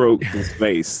 who broke this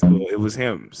vase? Well, it was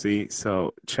him. See?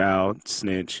 So, child,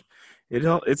 snitch.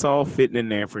 It's all fitting in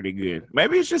there pretty good.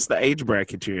 Maybe it's just the age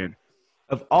bracket you're in.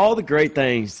 Of all the great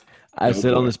things I've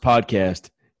said on this podcast,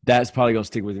 that's probably going to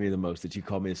stick with me the most, that you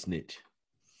call me a snitch.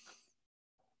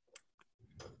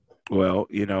 Well,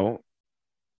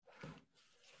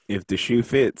 if the shoe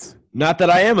fits. Not that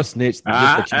I am a snitch, just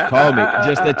that you call me.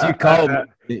 Just that you call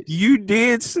me. You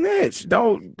did snitch.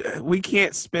 We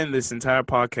can't spend this entire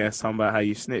podcast talking about how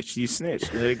you snitched. You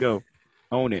snitched. Let it go.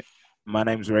 Own it. My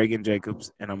name's Reagan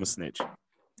Jacobs, and I'm a snitch.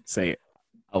 Say it.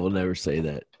 I will never say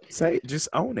that. Say it. Just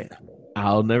own it.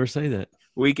 I'll never say that.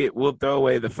 We'll throw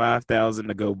away the $5,000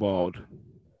 to go bald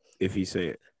if you say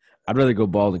it. I'd rather go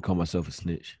bald than call myself a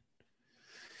snitch.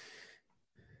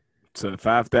 So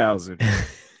 $5,000,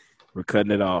 we're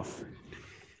cutting it off.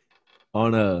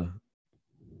 On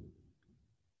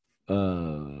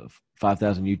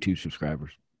 5,000 YouTube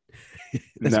subscribers.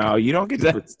 No, you don't get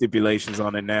to put stipulations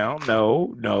on it now.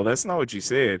 No, that's not what you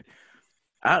said.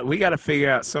 We got to figure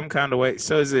out some kind of way.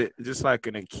 So is it just like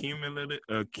an accumulative?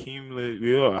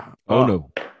 Yeah.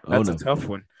 That's a tough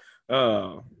one.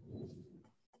 I'm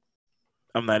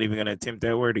not even going to attempt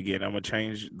that word again. I'm going to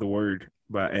change the word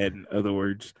by adding other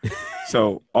words.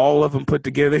 So all of them put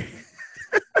together.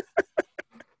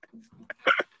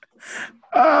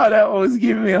 Oh, that one was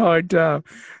giving me a hard time.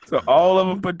 So all of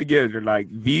them put together, like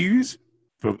views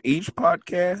from each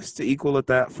podcast to equal at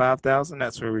that 5,000.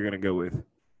 That's where we're going to go with.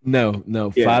 No,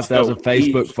 Yeah, 5,000 so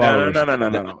Facebook each- followers.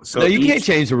 No. So No, you can't each-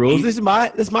 change the rules. each- This is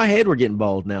my head. We're getting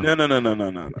bald now.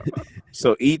 No.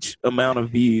 So each amount of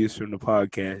views from the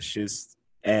podcast just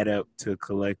add up to a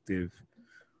collective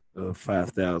of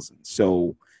 5,000.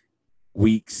 So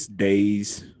weeks,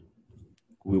 days,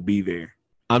 we'll be there.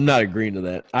 I'm not agreeing to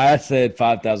that. I said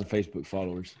 5,000 Facebook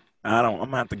followers. I'm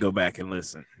gonna have to go back and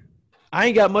listen. I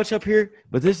ain't got much up here,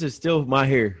 but this is still my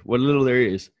hair, what little there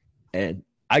is, and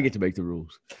I get to make the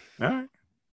rules. All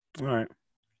right.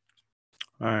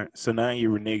 So now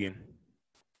you're reneging.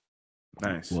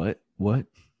 Nice. What?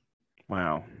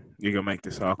 Wow. You're gonna make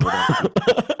this awkward.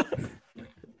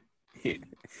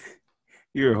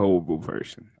 You're a horrible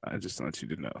person. I just want you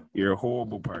to know. You're a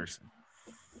horrible person.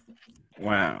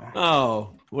 Wow.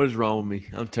 Oh, what is wrong with me?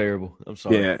 I'm terrible. I'm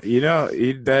sorry. Yeah, we're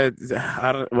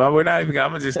not even.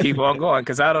 I'm gonna just keep on going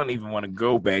because I don't even want to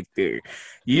go back there.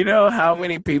 You know how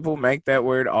many people make that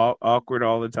word awkward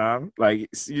all the time? Like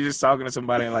you're just talking to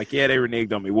somebody and like, yeah, they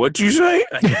reneged on me. What'd you say?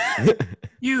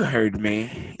 You heard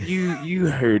me. You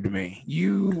heard me.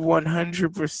 You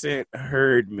 100%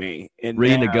 heard me. And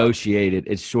Renegotiated.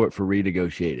 It's short for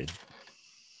renegotiated.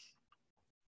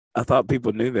 I thought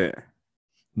people knew that.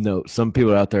 No, some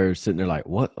people out there are sitting there like,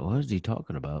 what is he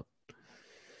talking about?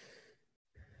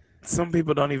 Some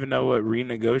people don't even know what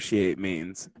renegotiate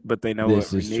means, but they know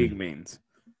what renege means.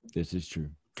 This is true.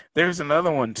 There's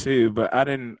another one too, but I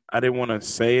didn't want to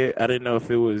say it. I didn't know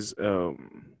if it was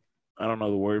I don't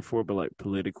know the word for it, but like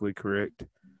politically correct.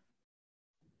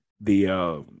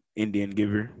 The Indian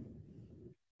giver.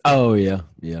 Oh yeah.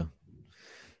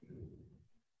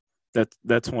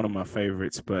 That's one of my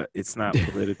favorites, but it's not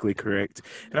politically correct.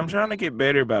 And I'm trying to get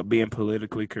better about being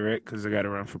politically correct because I got to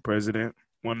run for president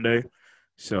one day.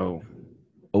 So,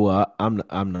 well, I'm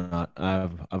not.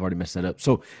 I've already messed that up.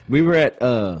 So we were at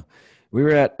the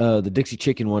Dixie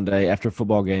Chicken one day after a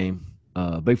football game,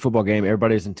 big football game.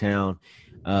 Everybody's in town.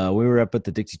 We were up at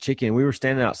the Dixie Chicken. We were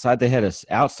standing outside. They had us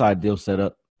outside deal set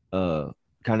up, kind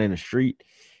of in the street,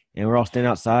 and we're all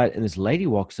standing outside. And this lady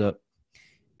walks up.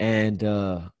 And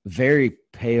very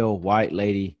pale white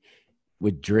lady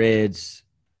with dreads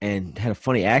and had a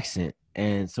funny accent.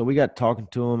 And so we got talking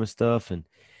to him and stuff. And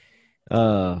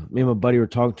me and my buddy were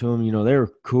talking to him. You know, they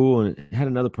were cool and had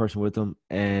another person with them.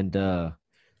 And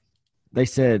they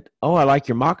said, "Oh, I like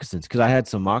your moccasins," because I had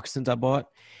some moccasins I bought.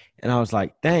 And I was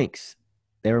like, "Thanks.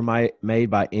 They were made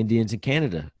by Indians in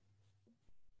Canada."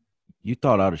 You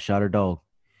thought I'd have shot her dog.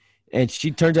 And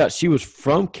she turns out she was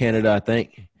from Canada, I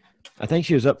think. I think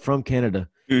she was up from Canada,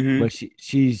 but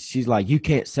she's like, "You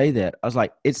can't say that." I was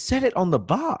like, "It said it on the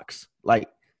box." Like,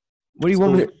 what do you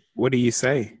want me to? What do you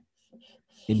say?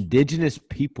 Indigenous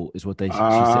people is what she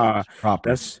said.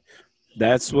 Proper.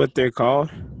 That's what they're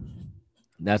called.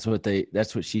 That's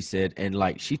what she said, and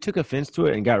like she took offense to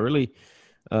it and got really.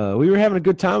 We were having a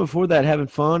good time before that, having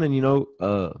fun, and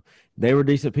they were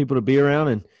decent people to be around,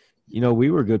 and we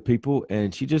were good people,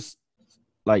 and she just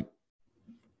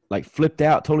like flipped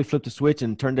out, totally flipped the switch,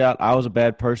 and turned out I was a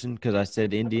bad person because I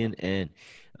said Indian, and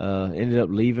ended up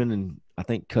leaving, and I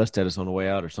think cussed at us on the way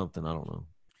out or something. I don't know.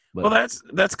 But, well,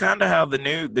 that's kind of how the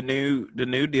new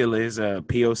deal is.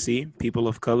 POC, people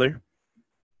of color.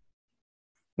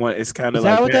 Well, it's kind of is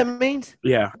like that what that means?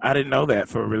 Yeah, I didn't know that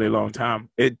for a really long time.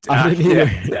 I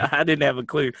didn't have a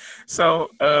clue. So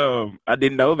I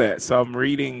didn't know that. So I'm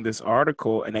reading this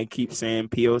article and they keep saying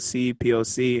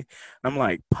POC. I'm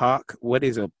like, POC? What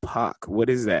is a POC?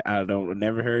 What is that?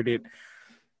 Never heard it.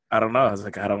 I don't know. I was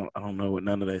like, I don't know what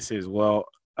none of this is. Well,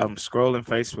 I'm scrolling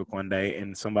Facebook one day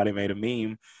and somebody made a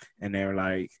meme and they were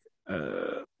like,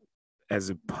 as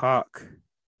a POC,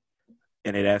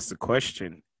 and it asked the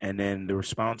question. And then the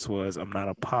response was, "I'm not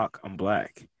a POC, I'm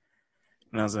black."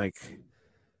 And I was like,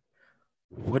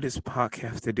 what does POC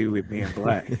have to do with being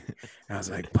black? And I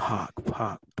was like,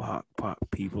 POC,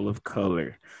 people of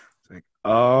color. It's like,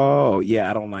 oh, yeah,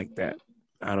 I don't like that.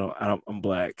 I'm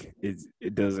black.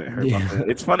 It doesn't hurt my feelings.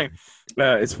 It's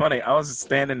funny. I was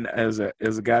standing as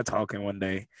a guy talking one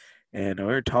day, and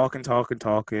we're talking.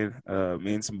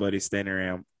 Me and some buddies standing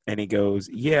around, and he goes,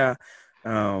 "Yeah,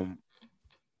 my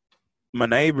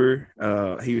neighbor,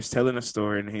 he was telling a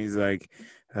story, and he's like,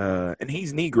 and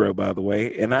he's Negro, by the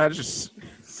way." And I just,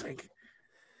 it's like,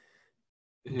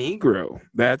 Negro.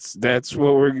 That's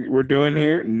what we're doing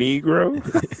here, Negro.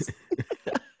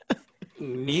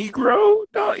 Negro?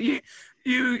 No,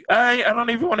 I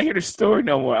don't even want to hear the story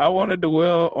no more. I want to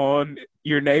dwell on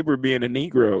your neighbor being a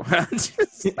Negro.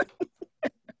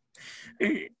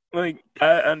 Like, I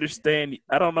understand.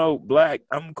 I don't know black.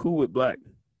 I'm cool with black.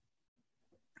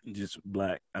 Just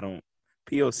black. I don't.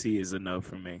 POC is enough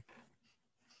for me.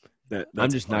 I'm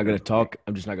just not gonna talk.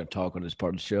 I'm just not gonna talk on this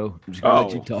part of the show. I'm just gonna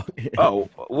let you talk.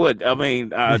 What? I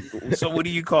mean, so what do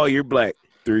you call your black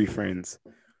three friends?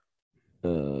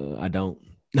 I don't.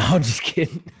 No, I'm just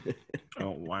kidding.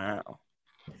 Oh wow.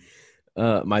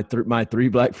 My three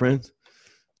black friends.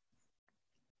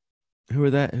 Who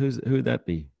are that? Who would that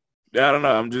be? I don't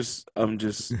know. I'm just. I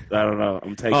don't know.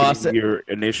 I'm taking your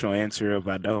initial answer of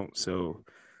I don't. So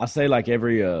I say like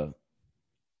every the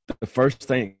first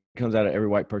thing that comes out of every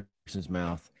white person's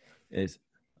mouth is,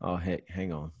 "Oh heck,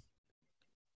 hang on."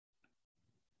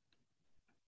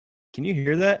 Can you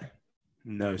hear that?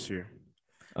 No, sir.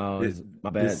 Oh, my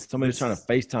bad. Somebody's trying to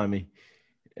FaceTime me,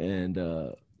 and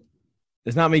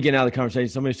it's not me getting out of the conversation.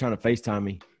 Somebody's trying to FaceTime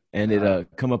me, and it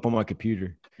come up on my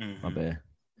computer. Mm-hmm. My bad.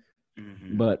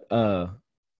 Mm-hmm. But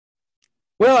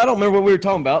well, I don't remember what we were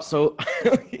talking about. So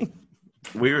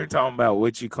we were talking about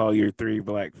what you call your three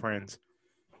black friends.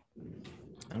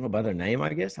 I don't know by their name.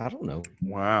 I guess I don't know.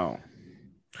 Wow.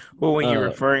 Well, when you're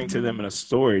referring to them in a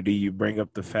story, do you bring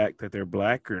up the fact that they're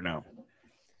black or no?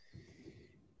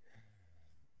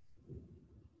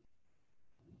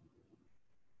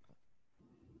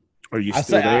 Are you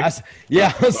still there?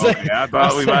 Yeah. I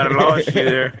thought we might have lost you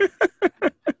there.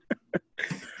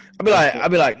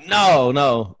 I'd be like,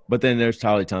 no. But then there's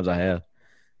probably times I have.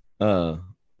 And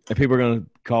people are gonna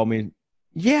call me.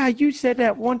 Yeah, you said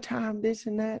that one time, this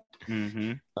and that.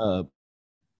 Mm-hmm.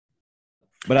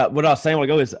 But what I was saying a while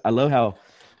ago is I love how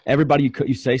everybody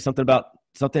you say something about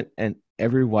something, and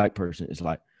every white person is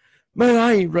like, "Man,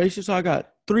 I ain't racist. I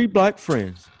got three black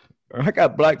friends." Or I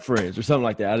got black friends, or something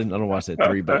like that. I don't know why I said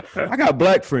three, but I got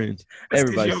black friends.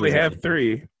 Everybody you only have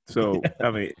three, so yeah.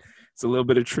 I mean, it's a little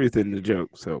bit of truth in the joke.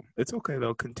 So it's okay.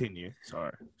 They'll continue.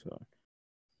 Sorry. I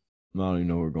don't even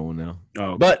know where we're going now.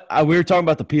 Oh, okay. But we were talking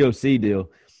about the POC deal,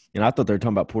 and I thought they were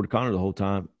talking about Porter Connor the whole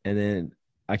time. And then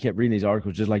I kept reading these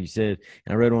articles, just like you said,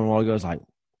 and I read one a while ago. I was like,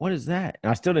 "What is that?"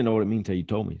 And I still didn't know what it meant until you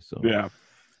told me. So yeah,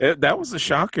 that was a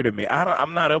shocker to me.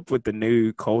 I'm not up with the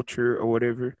new culture or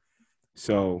whatever.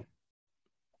 So.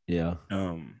 Yeah.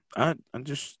 I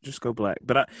just go black,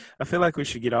 but I feel like we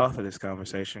should get off of this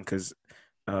conversation because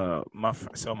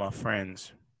my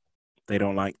friends, they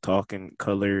don't like talking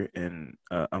color in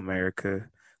America,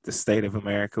 the state of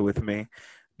America, with me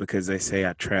because they say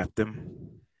I trapped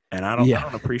them, and I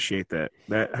don't appreciate that.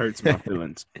 That hurts my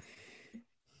feelings.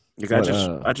 Like I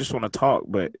just want to talk,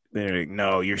 but they're like,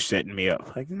 "No, you're setting me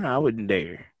up." Like, no, I wouldn't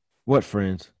dare. What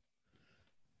friends?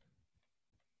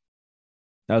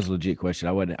 That was a legit question.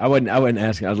 I wasn't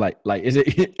asking. I was like, is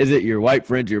it your white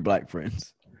friends or your black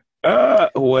friends?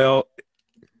 Well,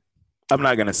 I'm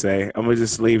not gonna say. I'm gonna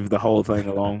just leave the whole thing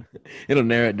alone. It'll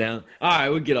narrow it down. All right,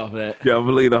 we'll get off of that. Yeah, I'm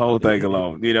gonna leave the whole thing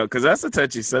alone. You know, because that's a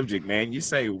touchy subject, man. You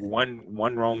say one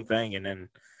wrong thing, and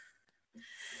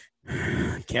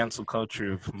then cancel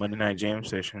culture of Monday Night Jam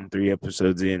Session 3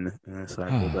 episodes in, and it's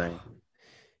like, well, dang.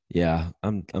 Yeah,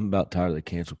 I'm about tired of the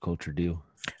cancel culture deal.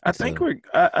 I think we're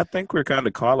kind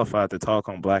of qualified to talk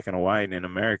on black and white in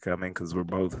America. I mean, because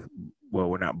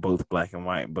we're not both black and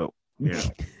white, but you know.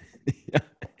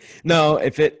 No,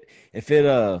 if it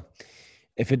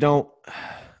don't,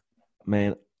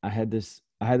 man, I had this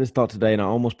thought today, and I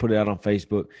almost put it out on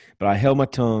Facebook, but I held my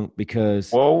tongue because.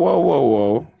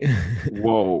 Whoa!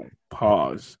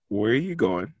 Pause. Where are you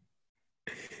going?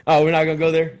 Oh, we're not gonna go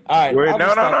there. All right.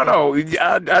 No.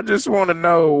 I just want to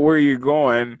know where you're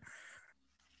going.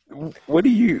 What are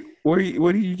you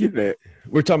getting at?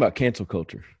 We're talking about cancel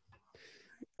culture.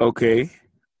 Okay.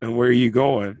 And where are you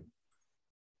going?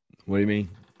 What do you mean?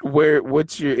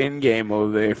 What's your end game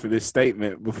over there for this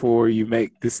statement before you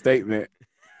make this statement?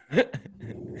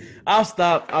 I'll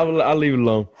stop. I'll leave it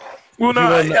alone. Well, no,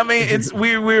 I mean,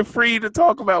 we're free to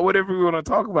talk about whatever we want to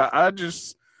talk about. I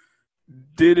just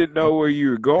didn't know where you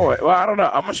were going. Well, I don't know.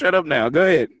 I'm gonna shut up now. Go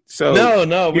ahead. So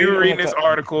no, you were reading this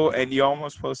article and you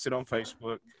almost posted on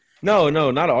Facebook. No, not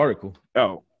an article.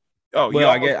 Oh, well, you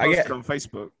almost posted on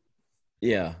Facebook.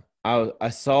 Yeah, I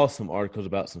saw some articles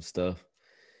about some stuff,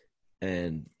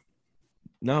 and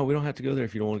No, we don't have to go there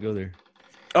if you don't want to go there.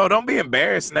 Oh, don't be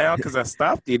embarrassed now because I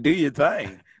stopped you. Do your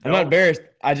thing. I'm not embarrassed.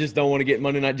 I just don't want to get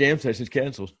Monday Night Jam Sessions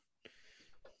canceled.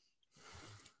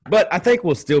 But I think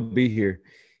we'll still be here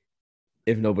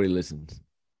if nobody listens.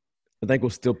 I think we'll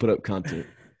still put up content.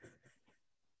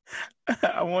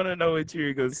 I want to know what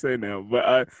you're going to say now,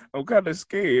 but I'm kind of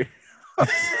scared. I'm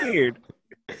scared.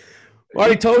 I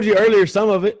already told you earlier some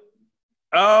of it.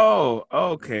 Oh,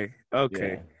 okay.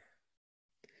 Yeah.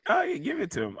 Oh, yeah, give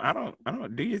it to him. I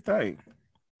don't do your thing.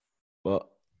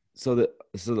 Well, so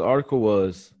the article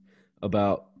was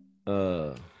about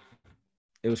it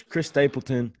was Chris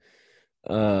Stapleton.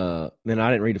 Man,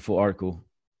 I didn't read the full article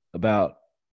about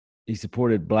he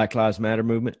supported Black Lives Matter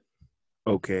movement.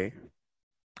 Okay.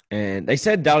 And they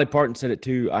said Dolly Parton said it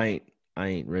too. I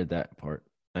ain't read that part.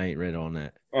 I ain't read on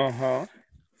that. Uh-huh.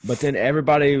 But then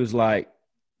everybody was like,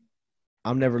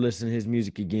 I'm never listening to his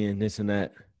music again, this and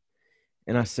that.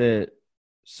 And I said,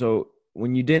 so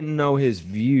when you didn't know his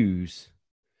views,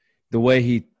 the way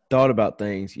he thought about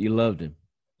things, you loved him.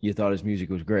 You thought his music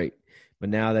was great. But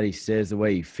now that he says the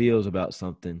way he feels about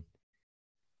something,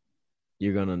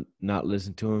 you're going to not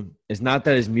listen to him. It's not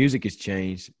that his music has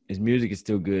changed. His music is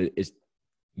still good. It's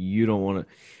you don't want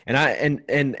to. And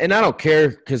I don't care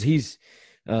because he's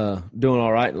doing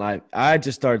all right in life. I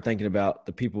just started thinking about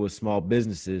the people with small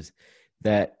businesses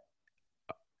that,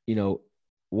 you know,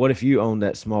 what if you owned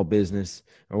that small business,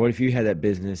 or what if you had that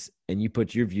business and you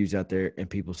put your views out there and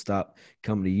people stop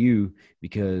coming to you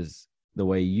because the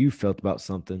way you felt about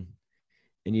something,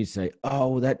 and you'd say, oh,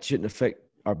 well, that shouldn't affect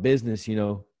our business, you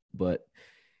know, but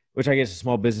which I guess a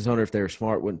small business owner, if they were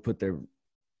smart, wouldn't put their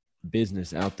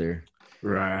business out there.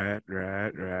 Right.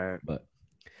 But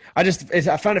I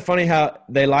find it funny how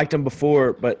they liked him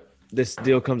before, but this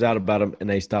deal comes out about him and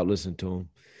they stop listening to him.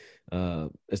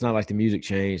 It's not like the music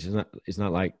changed. It's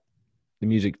not like the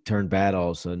music turned bad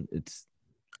all of a sudden.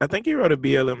 I think he wrote a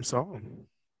BLM song.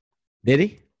 Did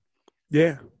he?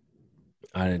 Yeah.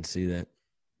 I didn't see that.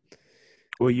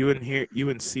 Well, you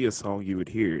wouldn't see a song, you would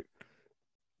hear it.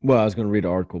 Well, I was going to read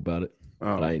an article about it,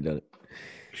 but I ain't done it.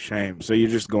 Shame. So you're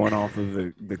just going off of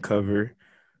the cover,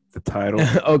 the title.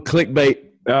 Oh, clickbait.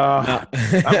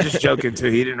 I'm just joking too.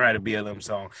 He didn't write a BLM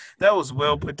song. That was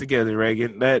well put together,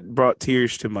 Reagan. That brought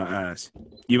tears to my eyes.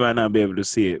 You might not be able to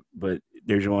see it, but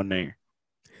there's one there.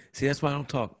 See, that's why I don't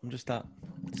talk. I'm just stop.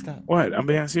 What? I'm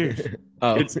being serious.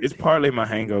 Oh, it's partly my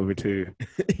hangover too.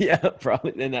 Yeah,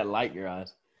 probably. Then that light in your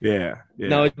eyes. Yeah.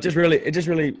 No, it just really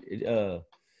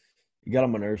got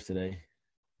on my nerves today.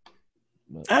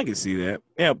 But. I can see that.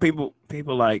 Yeah, people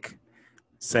like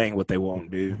saying what they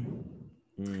won't do.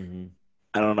 Mm-hmm.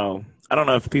 I don't know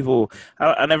if people –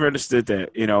 I never understood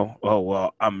that, you know. Oh,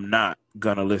 well, I'm not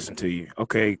going to listen to you.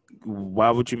 Okay, why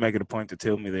would you make it a point to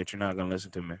tell me that you're not going to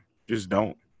listen to me? Just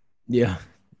don't. Yeah.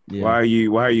 Why are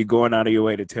you going out of your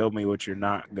way to tell me what you're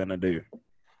not going to do?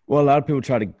 Well, a lot of people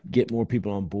try to get more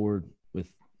people on board with,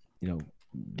 you know,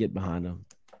 get behind them.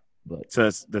 But so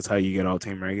that's how you get all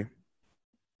Team Reagan?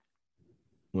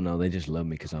 Well, no, they just love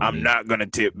me because I'm not going to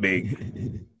tip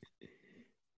big.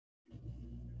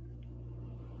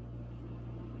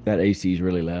 That AC is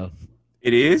really loud.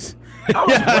 It is? I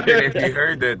was wondering if you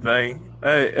heard that thing.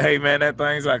 Hey, man, that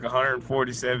thing's like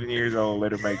 147 years old.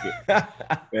 Let her make it.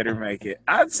 Better make it.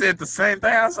 I said the same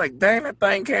thing. I was like, dang, that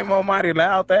thing came on mighty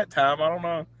loud that time. I don't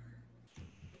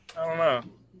know.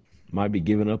 Might be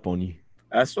giving up on you.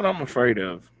 That's what I'm afraid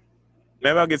of.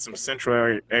 Maybe I'll get some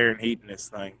central air and heat in this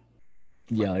thing.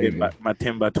 Yeah, get my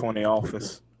 10 by 20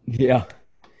 office. Yeah.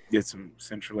 Get some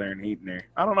central air and heat in there.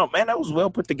 I don't know, man. That was well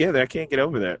put together. I can't get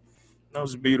over that. That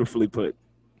was beautifully put.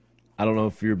 I don't know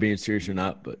if you're being serious or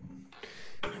not, but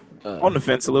on the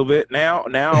fence a little bit. Now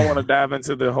I want to dive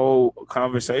into the whole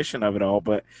conversation of it all.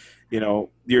 But you know,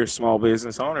 you're a small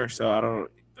business owner, so I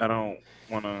don't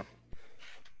want to.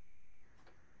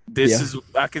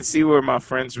 I can see where my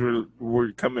friends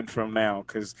were coming from now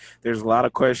because there's a lot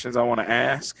of questions I want to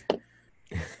ask.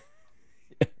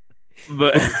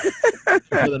 But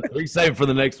we save it for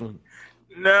the next one.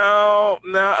 No,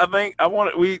 I think I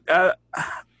want it. I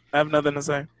have nothing to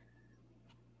say.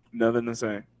 Nothing to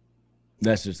say.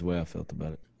 That's just the way I felt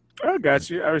about it. I got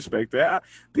you. I respect that.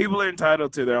 People are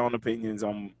entitled to their own opinions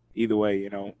on either way, you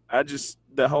know. I'm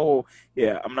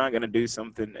not going to do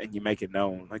something and you make it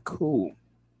known. Like, cool.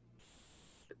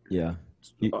 Yeah.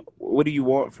 What do you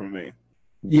want from me?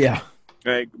 Yeah.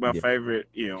 Like, my favorite,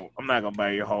 you know, I'm not going to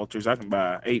buy your halters. I can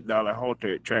buy an $8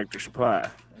 halter at Tractor Supply.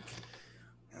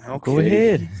 Okay. Go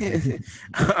ahead.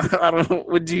 I don't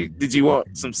know. Did you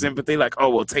want some sympathy? Like, oh,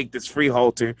 well, take this free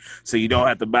halter so you don't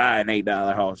have to buy an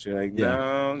 $8 halter. Like,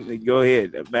 no, go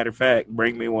ahead. Matter of fact,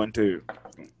 bring me one too.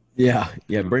 Yeah.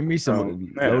 Bring me So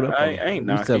some. Load up I on ain't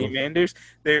me knocking several. you, man. There's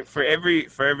there for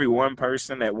every one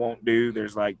person that won't do,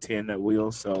 there's like 10 that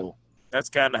will. So that's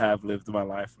kind of how I've lived my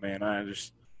life, man. I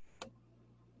just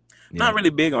Yeah. not really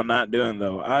big on not doing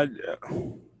though. I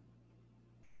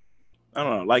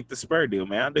don't know, like the Spur deal,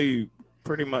 man. I do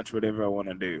pretty much whatever I want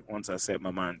to do once I set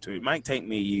my mind to it. It might take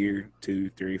me a year, 2,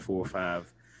 3, 4,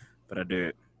 5, but I do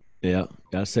it. Yeah.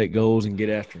 Gotta set goals and get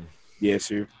after them. Yes,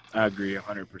 sir. I agree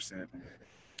 100%.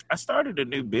 I started a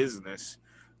new business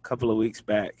a couple of weeks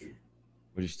back,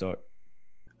 Where'd you start?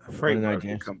 a freight Monday Night broker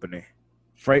Jams? company.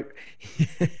 Freight.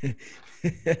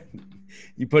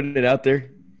 You putting it out there?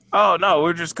 Oh no,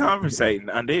 we're just conversating.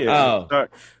 I did. Oh. I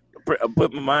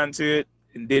put my mind to it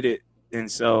and did it,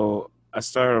 and so I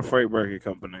started a freight broker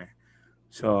company.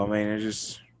 So I mean,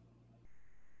 it's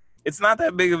not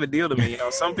that big of a deal to me. You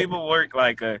know, some people work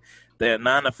like they're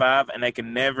 9 to 5, and they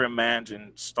can never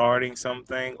imagine starting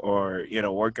something or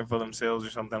working for themselves or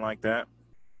something like that.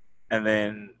 And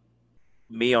then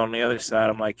me on the other side,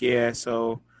 I'm like, yeah.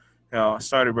 So I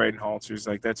started Braden Halters.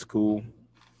 Like that's cool.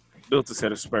 Built a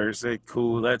set of Spurs. They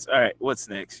cool. That's all right. What's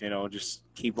next? Just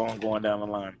keep on going down the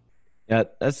line. Yeah,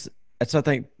 that's I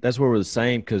think that's where we're the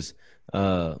same because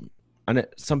I know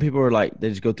some people are like they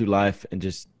just go through life and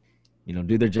just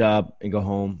do their job and go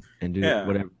home and do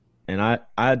whatever. And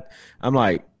I'm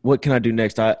like, what can I do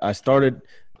next? I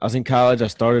was in college. I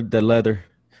started the leather.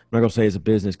 I'm not gonna say it's a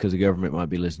business because the government might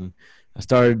be listening. I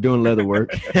started doing leather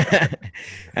work,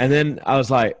 and then I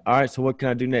was like, all right, so what can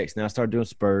I do next? Now I started doing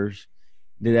Spurs.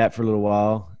 Did that for a little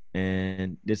while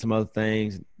and did some other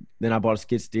things. Then I bought a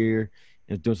skid steer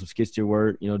and was doing some skid steer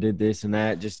work, did this and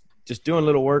that. Just doing a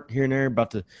little work here and there, about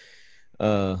to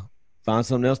find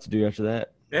something else to do after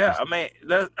that. Yeah, I mean,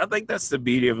 I think that's the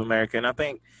beauty of America. And I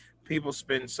think people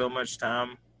spend so much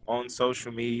time on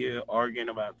social media arguing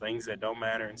about things that don't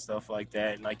matter and stuff like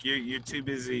that. And like you're too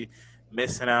busy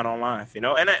missing out on life,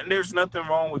 And there's nothing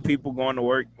wrong with people going to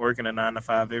work, working a 9 to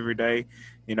 5 every day,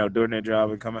 doing their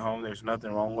job and coming home. There's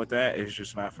nothing wrong with that. It's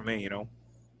just not for me,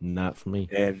 Not for me.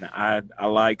 And I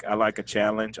like a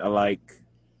challenge. I like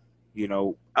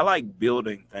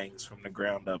building things from the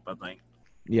ground up. I think.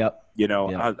 Yep.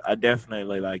 I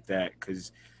definitely like that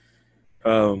because,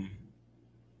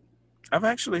 I've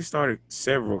actually started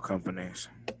several companies.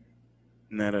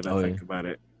 Now that I think about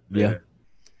it. Yeah.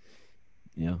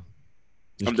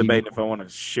 I'm debating if I want to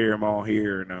share them all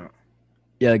here or not.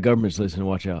 Yeah, the government's listening.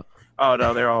 Watch out. Oh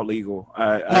no, they're all legal.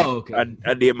 Okay.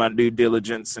 I did my due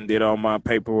diligence and did all my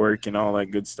paperwork and all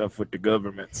that good stuff with the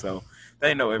government, so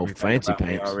they know everything fancy about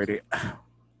me pants. already.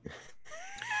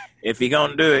 If you're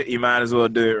gonna do it, you might as well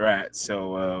do it right.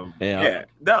 So yeah.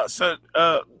 No, so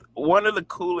one of the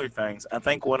cooler things, I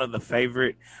think one of the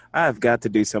favorite. I've got to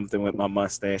do something with my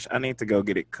mustache. I need to go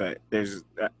get it cut.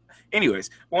 Anyways,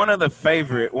 one of my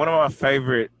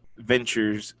favorite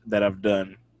ventures that I've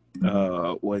done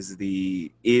is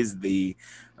the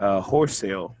horse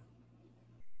sale.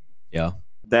 Yeah.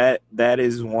 That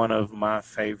is one of my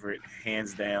favorite,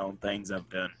 hands down, things I've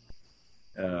done.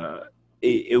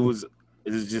 It was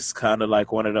just kind of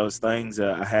like one of those things.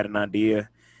 I had an idea,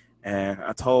 and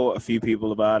I told a few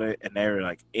people about it, and they were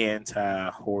like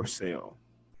anti-horse sale.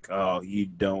 Oh, you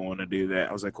don't want to do that.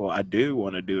 I was like, well, I do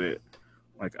want to do it.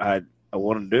 Like I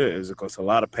want to do it. It's a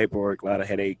lot of paperwork, a lot of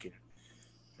headache, and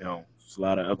it's a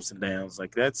lot of ups and downs.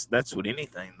 Like that's with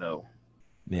anything though.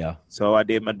 Yeah. So I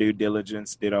did my due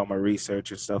diligence, did all my research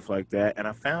and stuff like that, and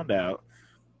I found out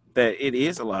that it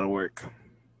is a lot of work.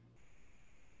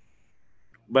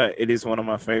 But it is one of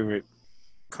my favorite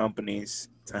companies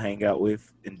to hang out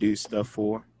with and do stuff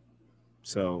for.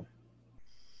 So,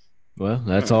 well,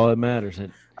 that's all that matters.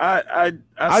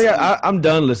 I'm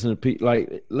done listening to people.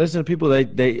 Listening to people,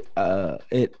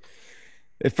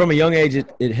 from a young age,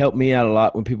 it helped me out a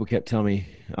lot when people kept telling me,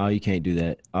 "Oh, you can't do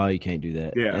that. Oh, you can't do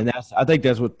that." Yeah. And I think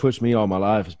that's what pushed me all my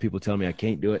life is people telling me I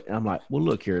can't do it. And I'm like, well,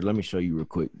 look here, let me show you real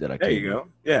quick that I can. There you go.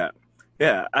 Yeah.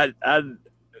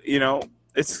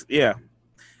 It's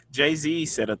Jay-Z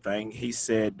said a thing. He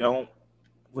said,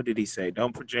 what did he say?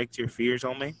 Don't project your fears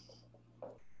on me.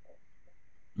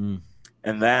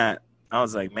 And that, I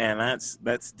was like, man,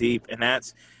 that's deep. And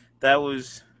that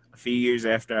was a few years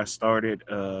after I started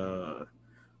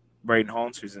Braden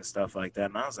Halters and stuff like that.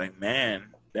 And I was like, man,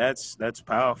 that's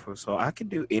powerful. So I can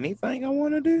do anything I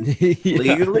want to do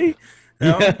legally.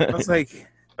 I was like,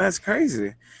 that's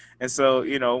crazy. And so,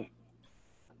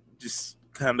 just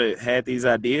kind of had these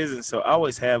ideas. And so I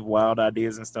always have wild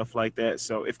ideas and stuff like that.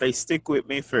 So if they stick with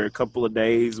me for a couple of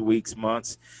days, weeks,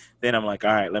 months, then I'm like,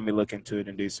 all right, let me look into it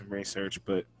and do some research.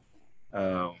 But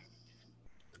I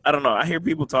don't know. I hear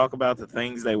people talk about the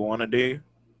things they want to do.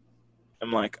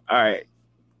 I'm like, all right,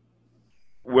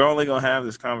 we're only gonna have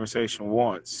this conversation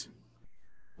once.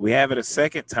 We have it a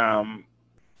second time.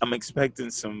 I'm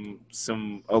expecting some.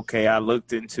 Okay, I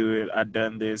looked into it. I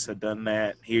done this. I done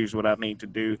that. Here's what I need to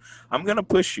do. I'm gonna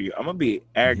push you. I'm gonna be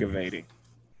aggravating.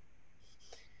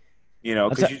 You know,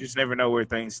 because you just never know where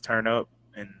things turn up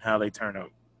and how they turn up.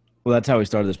 Well, that's how we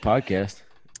started this podcast.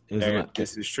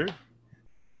 This is true.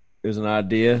 It was an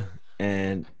idea,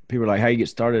 and people were like, "How you get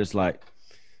started?" It's like,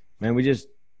 man, we just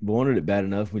wanted it bad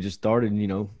enough. We just started, you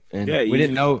know, and we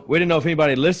didn't know if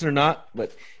anybody listened or not,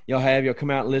 but y'all come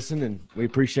out and listen, and we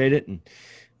appreciate it. And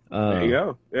there you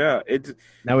go. Yeah,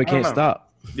 now we can't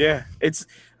stop. Yeah,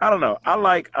 I don't know. I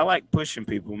like pushing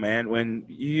people, man. When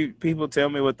people tell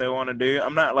me what they want to do,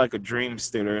 I'm not like a dream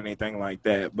stealer or anything like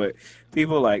that, but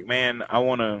people like, man, I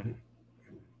want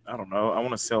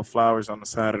to sell flowers on the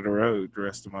side of the road the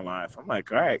rest of my life. I'm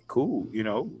like, all right, cool. You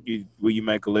know, will you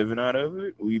make a living out of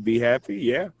it? Will you be happy?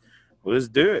 Yeah. Well, let's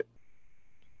do it.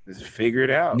 Let's figure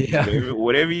it out. Yeah.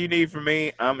 Whatever you need from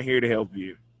me, I'm here to help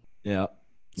you. Yeah.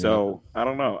 So I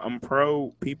don't know. I'm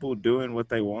pro people doing what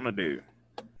they want to do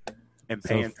and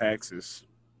paying taxes,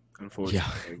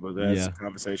 unfortunately. But that's a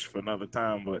conversation for another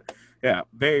time. But yeah,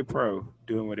 very pro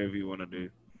doing whatever you want to do.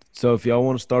 So if y'all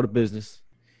want to start a business,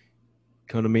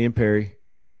 come to me and Perry,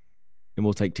 and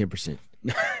we'll take 10%.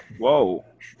 Whoa.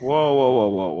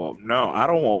 No, I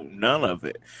don't want none of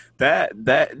it.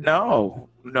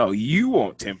 No, you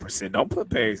want 10%. Don't put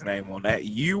Perry's name on that.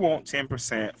 You want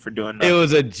 10% for doing nothing. It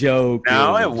was a joke.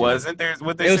 No, it wasn't. It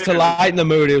was to lighten the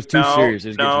mood. It was too serious.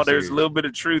 There's a little bit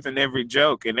of truth in every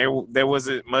joke, and there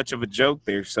wasn't much of a joke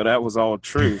there, so that was all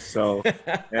truth. So,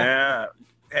 yeah.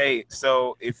 Hey,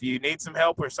 so if you need some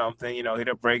help or something, you know, hit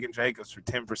up Reagan Jacobs for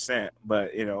 10%.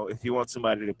 But, you know, if you want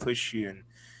somebody to push you and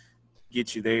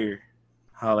get you there,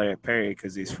 holler at Perry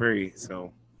because he's free.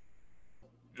 So,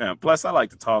 no. Plus, I like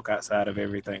to talk outside of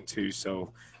everything too.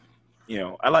 So, you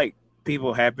know, I like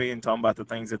people happy and talking about the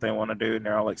things that they want to do, and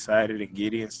they're all excited and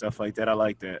giddy and stuff like that. I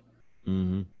like that.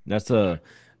 Mm-hmm. That's one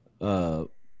of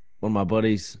my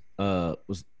buddies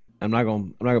was. I'm not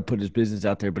gonna put his business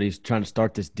out there, but he's trying to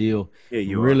start this deal.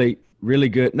 Yeah, really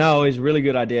good. No, it's a really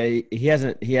good idea. He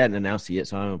hadn't announced it yet,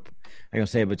 so I'm gonna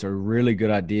say it, but it's a really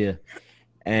good idea.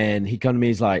 And he come to me,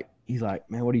 he's like,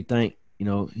 man, what do you think? You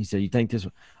know, he said, you think this?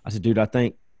 I said, dude,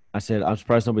 I'm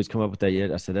surprised nobody's come up with that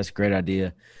yet. I said, that's a great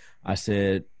idea. I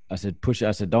said, push it.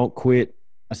 I said, don't quit.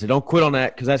 I said, don't quit on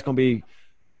that because that's gonna be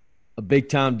a big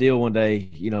time deal one day.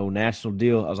 You know, national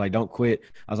deal. I was like, don't quit.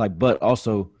 I was like, but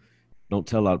also. Don't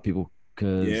tell a lot of people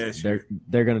because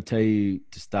they're gonna tell you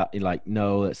to stop. You're like,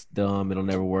 no, that's dumb. It'll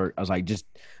never work. I was like,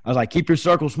 keep your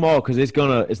circle small because it's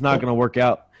not gonna work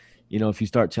out. You know, if you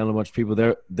start telling a bunch of people,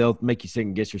 they'll make you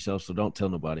second guess yourself. So don't tell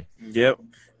nobody. Yep,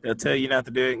 they'll tell you not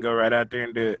to do it and go right out there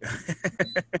and do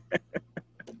it.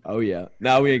 Oh yeah,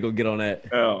 now we ain't gonna get on that.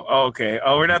 Oh, okay.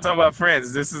 Oh, we're not talking about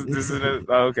friends. This is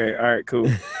okay. All right, cool.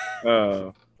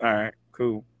 All right,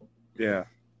 cool. Yeah.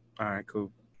 All right, cool.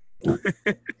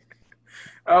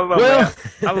 I don't know, man.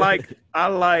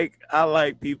 I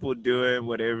like people doing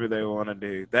whatever they want to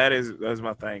do. That's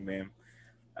my thing, man.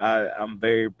 I'm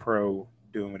very pro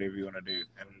doing whatever you want to do,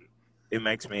 and it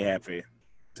makes me happy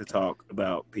to talk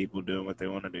about people doing what they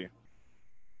want to do.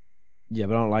 Yeah,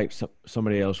 but I don't like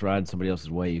somebody else riding somebody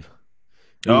else's wave.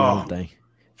 Do your own thing.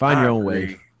 Find your own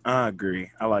wave. I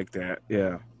agree. I like that.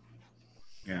 Yeah,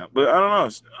 but I don't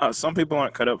know. Some people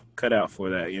aren't cut out for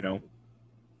that. You know.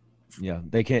 Yeah,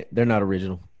 they can't. They're not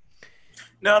original.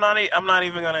 No, I'm not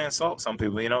even going to insult some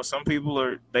people. You know, some people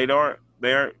aren't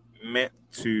meant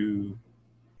to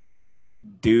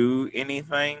do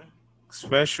anything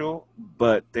special,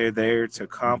 but they're there to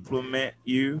compliment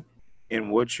you in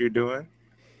what you're doing.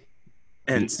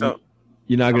 And so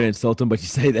you're not going to insult them, but you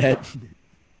say that.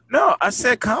 No, I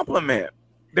said compliment.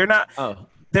 They're not. Oh.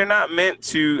 They're not meant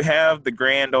to have the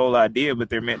grand old idea, but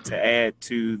they're meant to add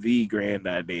to the grand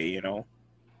idea. You know.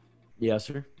 Yes,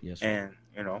 sir. Yes, sir. And,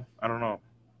 you know, I don't know.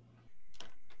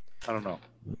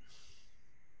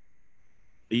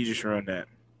 You just ruined that.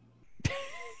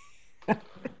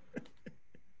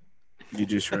 You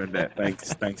just ruined that.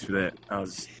 Thanks for that.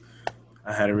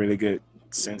 I had a really good,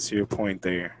 sincere point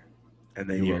there. And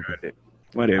then you ruined it.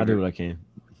 Whatever. I do what I can.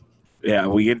 Yeah,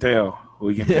 we can tell.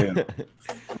 We can tell.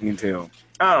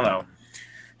 I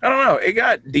don't know. It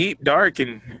got deep, dark,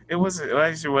 and it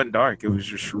wasn't dark. It was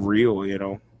just real, you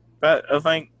know. But I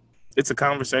think it's a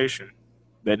conversation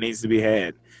that needs to be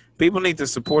had. People need to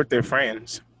support their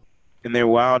friends and their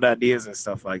wild ideas and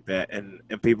stuff like that, and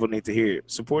people need to hear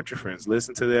it. Support your friends.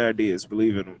 Listen to their ideas.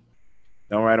 Believe in them.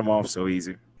 Don't write them off so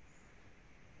easy.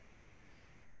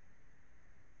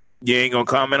 You ain't gonna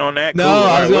comment on that? No, Cool.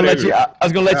 I was All gonna right, let you. whatever. I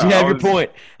was gonna let No, you have I your was-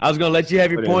 point. I was gonna let you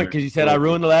have your point Whatever. because you said I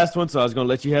ruined the last one, so I was gonna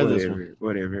let you have this one.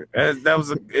 Whatever. That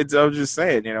was. I was just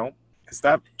saying,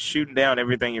 stop shooting down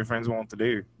everything your friends want to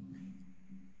do.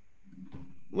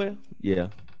 Well, yeah.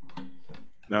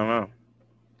 No.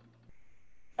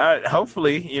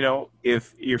 Hopefully,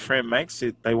 if your friend makes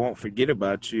it, they won't forget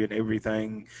about you and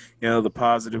everything. The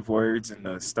positive words and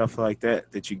the stuff like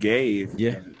that you gave.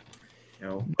 Yeah. And,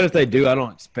 But if they do, I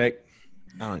don't expect.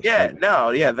 Yeah,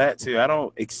 no, yeah, that too. I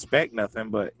don't expect nothing,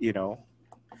 but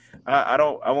I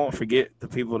won't forget the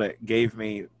people that gave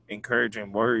me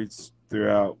encouraging words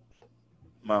throughout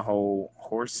my whole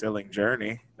horse selling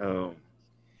journey. It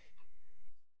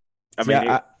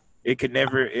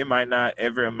might not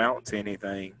ever amount to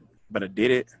anything, but I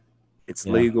did it. It's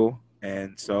legal.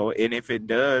 And if it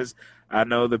does, I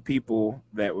know the people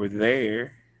that were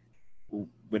there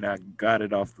when I got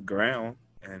it off the ground,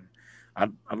 and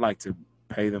I'd like to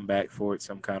pay them back for it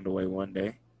some kind of way one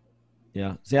day.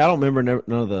 Yeah. See, I don't remember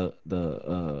none of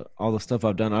the all the stuff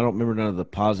I've done. I don't remember none of the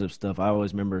positive stuff. I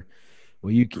always remember,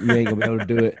 well, you ain't gonna be able to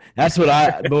do it. That's what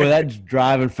that's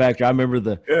driving factor. I remember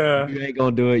you ain't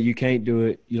gonna do it. You can't do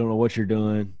it. You don't know what you're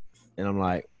doing. And I'm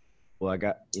like, well, I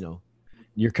got,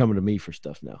 you're coming to me for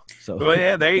stuff now. So. Well,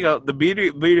 yeah, there you go. The beauty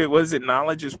was it?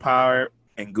 Knowledge is power,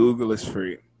 and Google is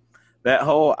free. That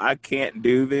whole I can't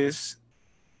do this.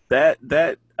 That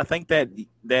I think that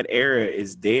era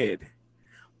is dead.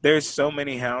 There's so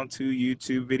many how-to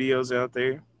YouTube videos out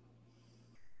there,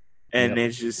 and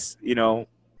it's just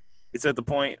it's at the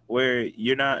point where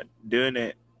you're not doing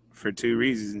it for two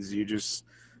reasons. You're just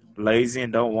lazy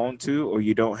and don't want to, or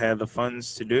you don't have the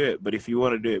funds to do it. But if you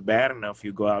want to do it bad enough,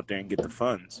 you go out there and get the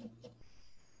funds.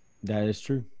 That is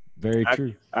true. Very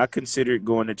true. I considered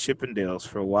going to Chippendales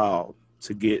for a while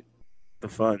to get the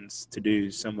funds to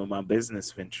do some of my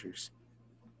business ventures.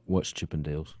 What's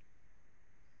Chippendales?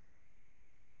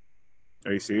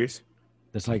 Are you serious?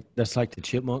 That's like the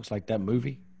Chipmunks, like that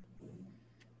movie.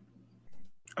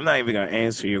 I'm not even gonna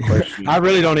answer your question. I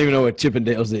really don't even know what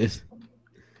Chippendales is.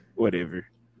 Whatever.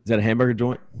 Is that a hamburger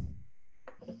joint?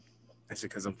 Is it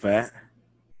because I'm fat?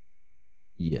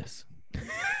 Yes.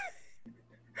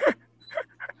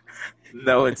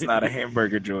 No, it's not a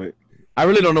hamburger joint. I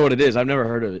really don't know what it is. I've never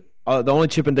heard of it. The only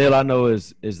Chippendale I know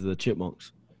is the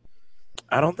Chipmunks.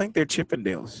 I don't think they're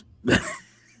Chippendales.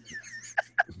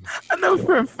 I know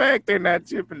for a fact they're not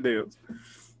Chippendales.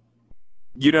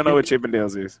 You don't know what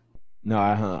Chippendales is? No,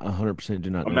 I 100% do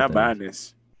not know. I'm not buying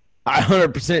this. I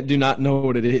 100% do not know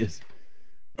what it is.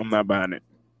 I'm not buying it.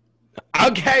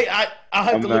 Okay, I'll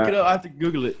have to look it up. I have to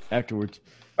Google it afterwards.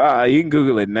 You can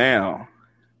Google it now.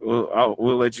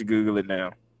 We'll let you Google it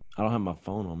now. I don't have my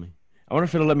phone on me. I wonder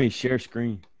if it'll let me share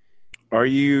screen.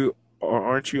 Aren't you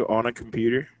on a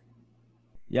computer?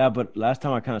 Yeah, but last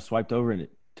time I kind of swiped over and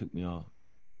it took me off.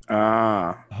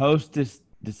 Host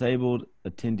disabled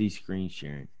attendee screen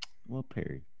sharing. Well,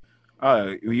 Perry.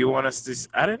 Oh, you want us to?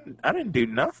 I didn't do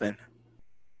nothing.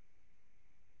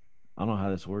 I don't know how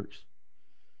this works.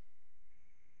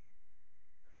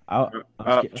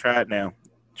 Try it now.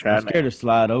 I'm scared to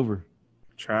slide over.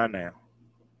 Try now.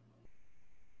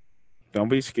 Don't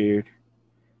be scared.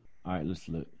 All right, let's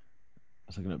look. I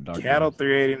was looking up dark Cattle guns.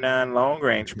 389 long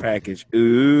range package.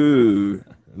 Ooh.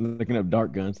 I'm looking up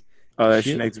dark guns. Oh, that's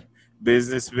your next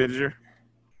business venture.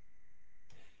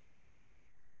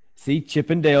 See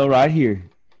Chippendale right here.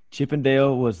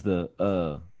 Chippendale was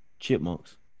the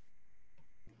Chipmunks.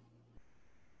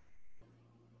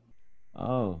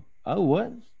 Oh,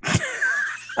 what?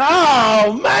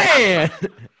 Oh man!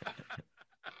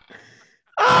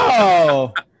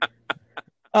 Oh,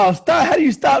 stop! How do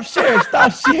you stop sharing?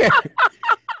 Stop sharing!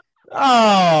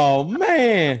 Oh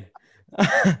man!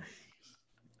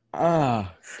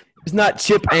 It's not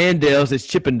Chip and Dales, it's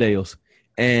Chippendales.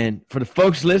 And for the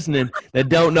folks listening that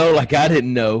don't know, like I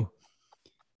didn't know,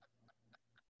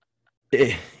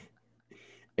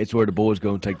 it's where the boys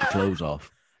go and take the clothes off.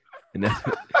 And that's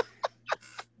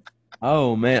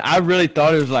oh man, I really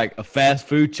thought it was like a fast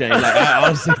food chain. Like I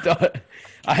honestly thought,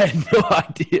 I had no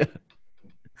idea.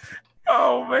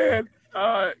 Oh man,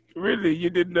 really? You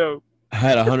didn't know? I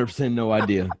had 100% no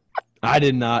idea. I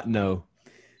did not know.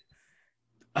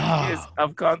 Oh. Yes,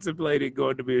 I've contemplated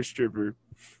going to be a stripper.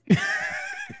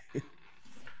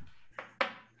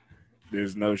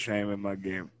 There's no shame in my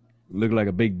game. Look like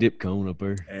a big dip cone up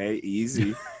there. Hey,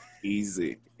 easy.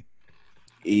 Easy.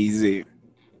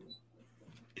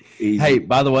 Hey,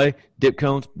 by the way, dip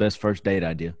cones, best first date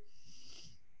idea.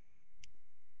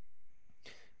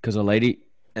 Because a lady,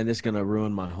 and this is going to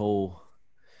ruin my whole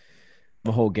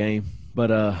game, but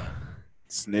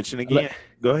snitching again.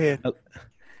 Go ahead.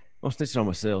 I'm snitching on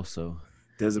myself, so.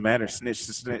 Doesn't matter. Snitch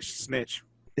to snitch to snitch.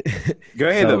 Go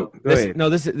ahead, So, though. Go ahead. No,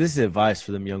 this is advice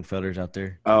for them young fellers out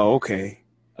there. Oh, okay.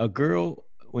 A girl,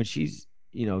 when she's,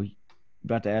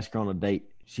 about to ask her on a date,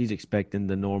 she's expecting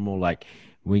the normal, like,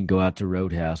 we can go out to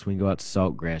Roadhouse, we can go out to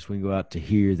Saltgrass, we can go out to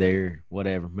here, there,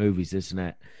 whatever, movies, this and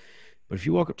that. But if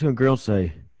you walk up to a girl and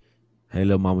say, hey,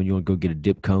 little mama, you want to go get a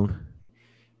dip cone?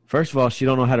 First of all, she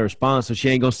don't know how to respond, so she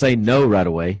ain't going to say no right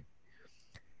away.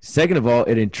 Second of all,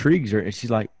 it intrigues her, and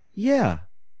she's like, yeah,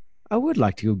 I would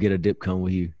like to go get a dip cone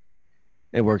with you.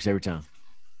 It works every time.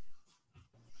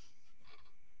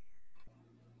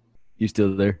 You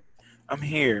still there? I'm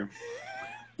here.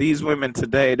 These women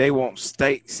today, they want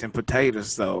steaks and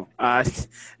potatoes, though.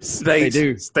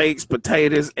 Steaks,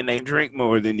 potatoes, and they drink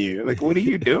more than you. Like, what are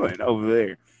you doing over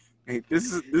there? Hey,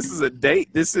 this is a date.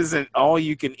 This isn't all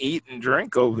you can eat and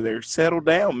drink over there. Settle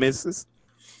down, missus.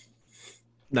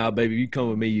 Nah, baby, you come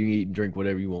with me, you can eat and drink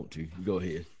whatever you want to. Go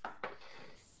ahead.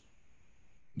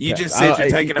 You just said you're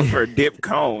taking them for a dip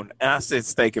cone. And I said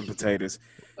steak and potatoes.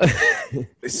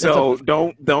 So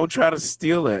don't try to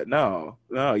steal it. No,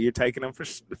 you're taking them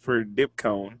for dip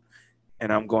cone,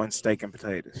 and I'm going steak and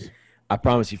potatoes. I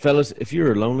promise you, fellas, if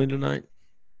you're lonely tonight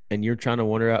and you're trying to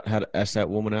wonder out how to ask that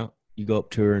woman out, you go up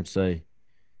to her and say,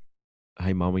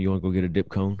 hey, mama, you want to go get a dip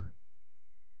cone?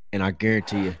 And I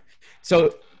guarantee you.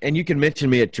 So, and you can mention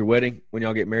me at your wedding when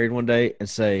y'all get married one day and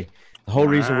say, the whole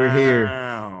reason we're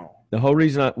here. The whole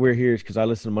reason we're here is because I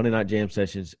listened to Monday Night Jam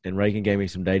Sessions, and Reagan gave me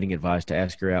some dating advice to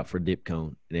ask her out for a dip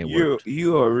cone, and it worked.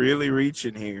 You are really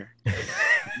reaching here.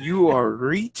 You are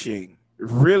reaching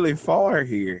really far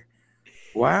here.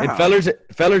 Wow. And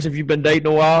fellas, if you've been dating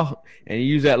a while and you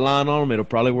use that line on them, it'll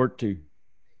probably work too.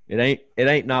 It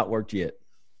ain't not worked yet.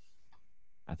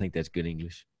 I think that's good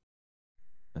English.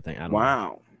 I don't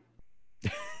Wow.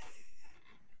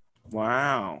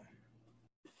 Wow.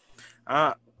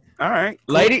 All right.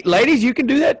 Cool. Ladies, you can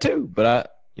do that too.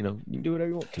 But you can do whatever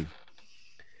you want to.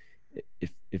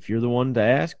 If you're the one to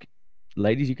ask,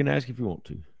 ladies, you can ask if you want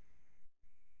to.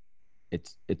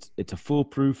 It's a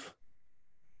foolproof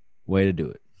way to do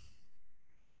it.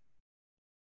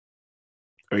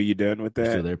 Are you done with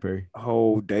that? Still there, Perry?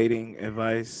 Whole dating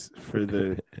advice for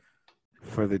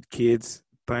the kids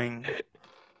thing.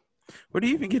 Where do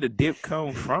you even get a dip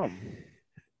cone from?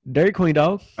 Dairy Queen,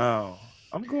 dog. Oh,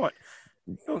 I'm going.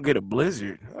 You don't get a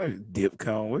Blizzard. A dip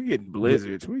cone. We're getting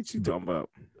Blizzards. What you talking about?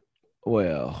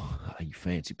 Well, you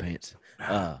fancy pants.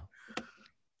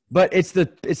 But it's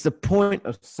the point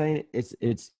of saying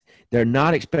it's they're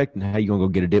not expecting how you gonna go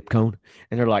get a dip cone,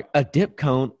 and they're like, a dip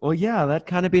cone. Well, yeah, that'd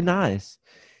kind of be nice.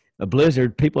 A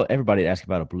Blizzard. Everybody ask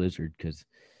about a Blizzard because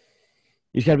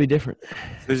you just gotta be different.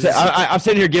 So I'm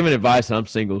sitting here giving advice, and I'm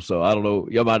single, so I don't know.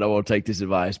 Y'all might not want to take this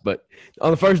advice, but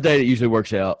on the first date, it usually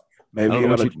works out.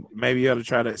 Maybe you ought to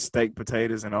try that steak,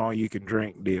 potatoes, and all you can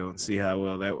drink deal and see how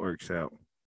well that works out.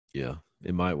 Yeah,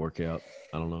 it might work out.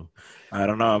 I don't know.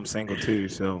 I'm single too,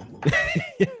 so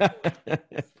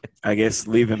I guess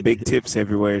leaving big tips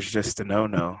everywhere is just a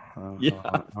no-no. Yeah.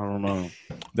 I don't know.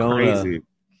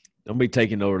 Don't be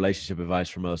taking no relationship advice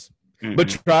from us. Mm-mm. But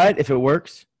try it. If it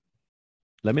works,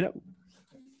 let me know.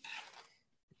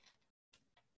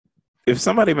 If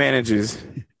somebody manages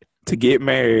to get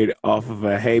married off of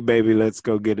a hey baby, let's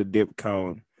go get a dip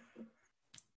cone.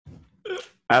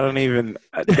 I don't even.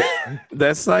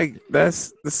 That's the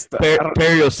stuff.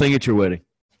 Perry will sing at your wedding.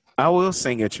 I will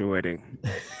sing at your wedding.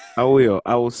 I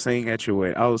will sing at your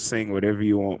wedding. I will sing whatever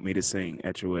you want me to sing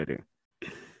at your wedding.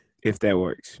 If that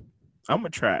works, I'm gonna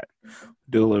try it.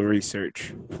 Do a little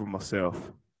research for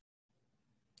myself.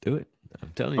 Do it.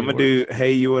 I'm telling you. I'm gonna do.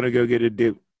 Hey, you want to go get a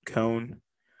dip cone?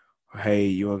 Or hey,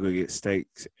 you want to go get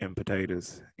steaks and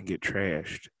potatoes and get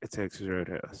trashed at Texas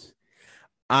Roadhouse?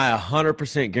 I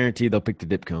 100% guarantee they'll pick the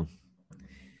dip cone.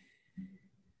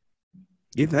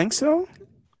 You think so?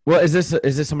 Well, is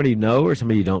this somebody you know or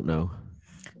somebody you don't know?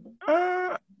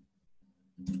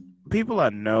 People I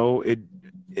know.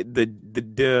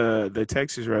 The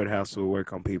Texas Roadhouse will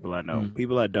work on people I know. Mm.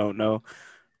 People I don't know.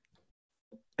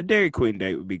 A Dairy Queen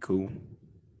date would be cool.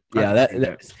 Yeah,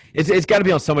 it's got to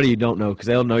be on somebody you don't know because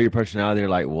they'll know your personality. They're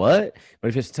like, what? But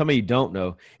if it's somebody you don't know,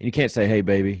 and you can't say, hey,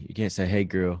 baby, you can't say, hey,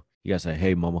 girl, you got to say,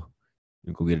 hey, mama,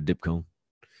 you go get a dip cone.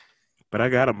 But I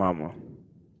got a mama.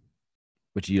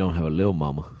 But you don't have a little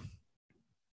mama.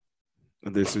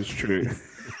 This is true.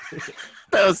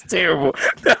 That was terrible.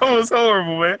 That was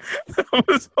horrible, man. That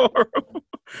was horrible.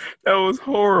 That was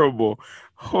horrible.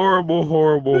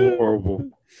 Horrible.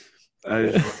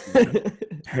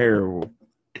 Terrible.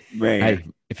 Man. Hey,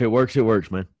 if it works, it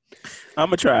works, man. I'm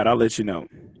going to try it. I'll let you know.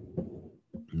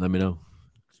 Let me know.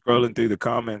 scrolling through the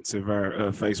comments of our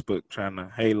Facebook trying to,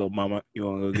 hey, little mama, you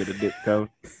want to go get a dip cone?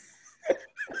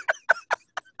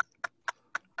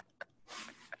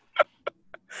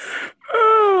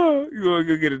 Oh, you want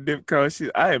to go get a dip cone?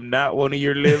 I am not one of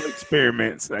your live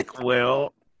experiments. Like,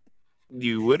 well,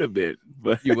 you would have been,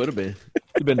 but You would have been.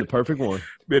 You've been the perfect one.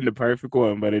 been the perfect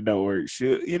one, but it don't work.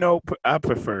 You know, I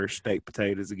prefer steak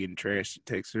potatoes to getting trashed at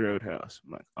Texas Roadhouse.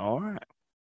 I'm like, all right,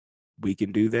 we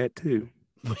can do that too.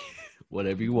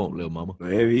 Whatever you want, little mama.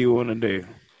 Whatever you want to do.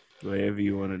 Whatever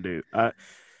you want to do. I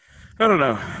don't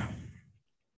know.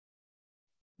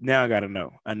 Now I got to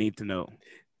know. I need to know.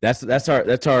 That's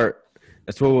what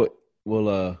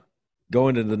we'll go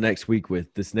into the next week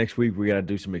with. This next week we got to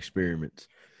do some experiments.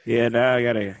 Yeah, now I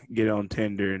got to get on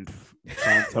Tinder and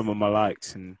find some of my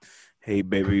likes. And, hey,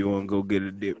 baby, you want to go get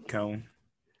a dip cone?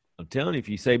 I'm telling you, if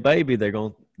you say baby, they're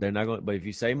not going. But if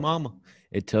you say mama,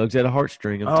 it tugs at a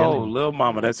heartstring. I'm telling you. Little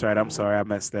mama. That's right. I'm sorry. I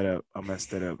messed that up.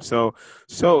 So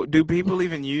do people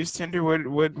even use Tinder?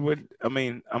 What? I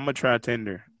mean, I'm gonna try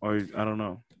Tinder, or I don't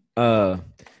know.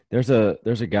 There's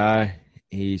a guy.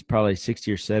 He's probably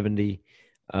 60 or 70.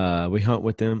 We hunt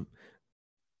with him.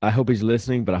 I hope he's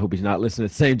listening, but I hope he's not listening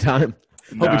at the same time.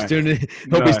 Hope he's tuning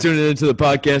into the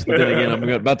podcast. But then again, I'm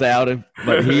about to out him.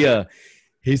 But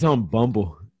he's on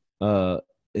Bumble.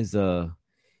 His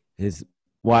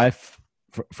wife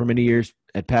for many years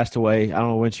had passed away. I don't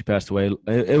know when she passed away.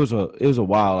 It was a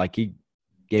while. Like he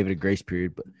gave it a grace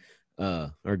period, but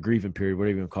or a grieving period,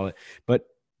 whatever you want to call it. But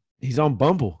he's on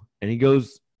Bumble and he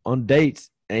goes on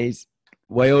dates and he's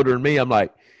way older than me. I'm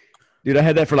like, dude, I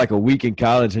had that for like a week in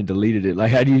college and deleted it.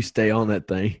 Like, how do you stay on that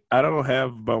thing? I don't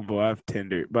have Bumble. I have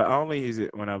Tinder, but I only use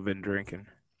it when I've been drinking.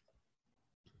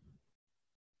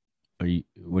 What are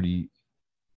you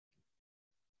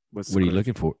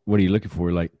looking for? What are you looking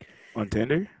for? Like on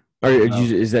Tinder?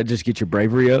 Is that just get your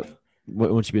bravery up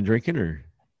once you've been drinking, or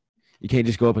you can't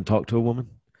just go up and talk to a woman?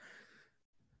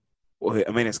 Well,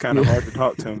 I mean, it's kind of hard to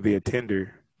talk to them via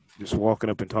Tinder. Just walking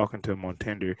up and talking to them on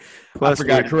Tinder. Plus, I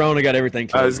forgot Corona got everything.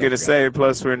 I was gonna say,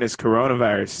 plus we're in this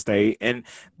coronavirus state, and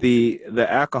the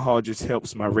alcohol just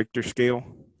helps my Richter scale.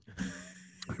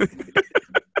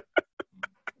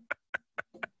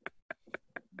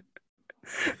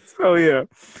 So yeah,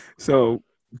 so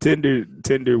Tinder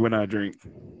when I drink.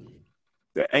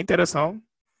 Ain't that a song?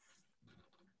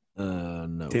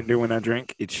 No. Tinder when I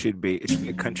drink. It should be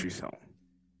a country song.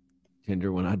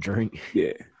 Tinder when I drink.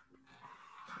 Yeah.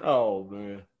 Oh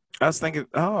man. I was thinking,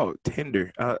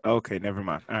 Tinder. Okay, never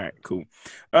mind. All right, cool.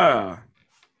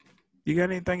 You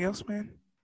got anything else, man?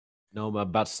 No, I'm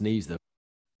about to sneeze though.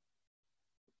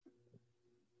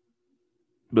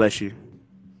 Bless you.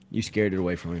 You scared it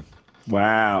away from me.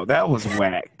 Wow, that was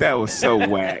whack. That was so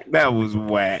whack. That was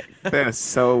whack. That's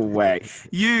so whack.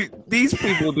 These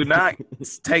people do not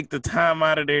take the time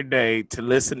out of their day to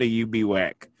listen to you be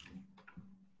whack.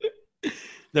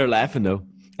 They're laughing though.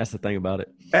 That's the thing about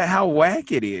it. At how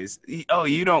whack it is. Oh,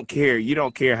 you don't care. You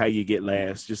don't care how you get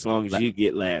laughs, just as long as you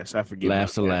get laughs. I forget.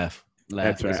 Laughs to laugh.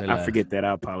 That's right. I forget that.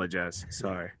 I apologize.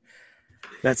 Sorry.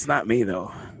 That's not me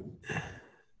though.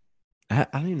 I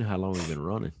don't even know how long we've been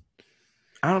running.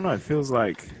 I don't know. It feels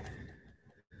like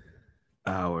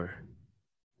hour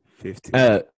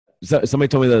 15. So somebody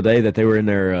told me the other day that they were in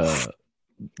their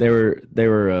they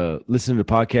were listening to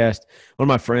the podcast. One of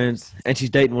my friends, and she's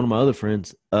dating one of my other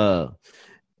friends.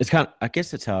 It's kind of, I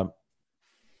guess that's how.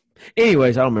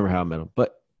 Anyways, I don't remember how I met him,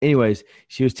 but anyways,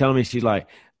 she was telling me, she's like,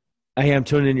 "Hey, I'm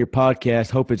tuning in your podcast.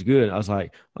 Hope it's good." I was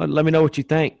like, "Let me know what you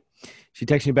think." She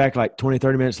texted me back like 20,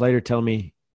 30 minutes later, telling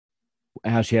me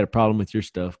how she had a problem with your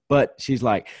stuff. But she's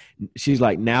like,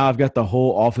 now I've got the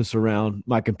whole office around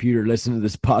my computer listening to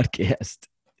this podcast.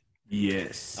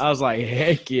 Yes. I was like,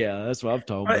 heck yeah, that's what I'm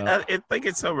talking about. I think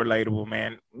it's so relatable,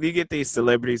 man. You get these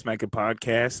celebrities making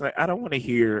podcasts. Like, I don't want to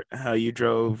hear how you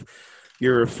drove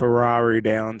your Ferrari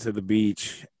down to the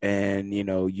beach and,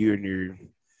 you and your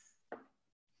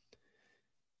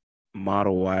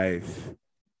model wife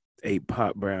ate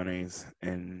pot brownies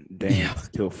and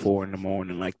danced till 4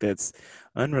 a.m. Like, that's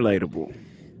unrelatable.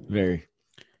 Very.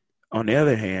 On the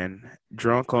other hand,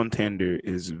 drunk on Tinder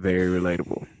is very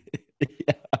relatable.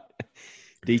 Yeah.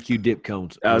 DQ dip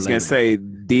cones. I was going to say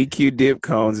DQ dip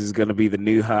cones is going to be the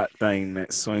new hot thing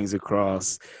that swings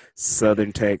across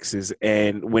Southern Texas.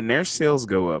 And when their sales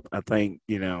go up, I think,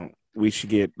 we should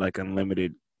get like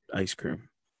unlimited ice cream.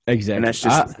 Exactly. And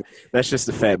that's just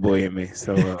the fat boy in me.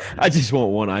 So I just want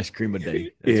one ice cream a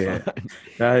day. That's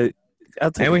yeah.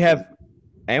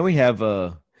 We had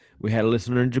a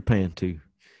listener in Japan too.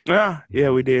 Yeah,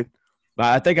 we did.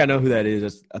 I think I know who that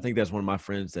is. I think that's one of my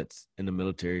friends that's in the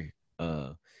military.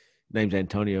 Name's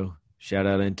Antonio. Shout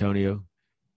out Antonio.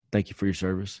 Thank you for your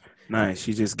service. Nice.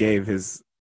 He just gave his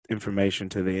information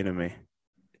to the enemy.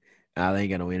 They ain't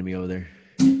got no enemy over there.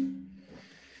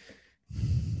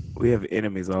 We have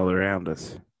enemies all around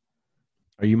us.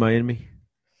 Are you my enemy?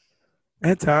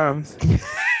 At times.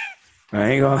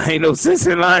 Ain't no sense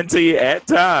in lying to you at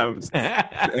times.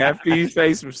 After you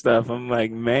say some stuff, I'm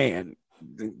like, man,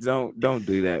 don't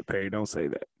do that, Perry. Don't say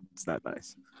that. It's not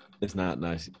nice. It's not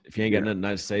nice. If you ain't got nothing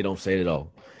nice to say, don't say it at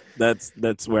all.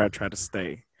 That's where I try to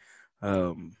stay.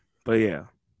 But yeah.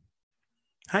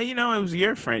 How you know it was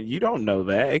your friend? You don't know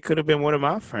that. It could have been one of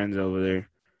my friends over there.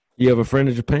 You have a friend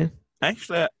in Japan?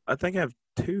 Actually, I think I have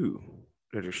two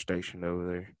that are stationed over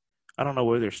there. I don't know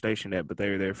where they're stationed at, but they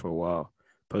were there for a while.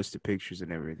 Posted pictures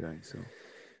and everything. So,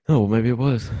 oh, well, maybe it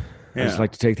was. yeah. I just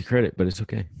like to take the credit, but it's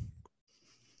okay.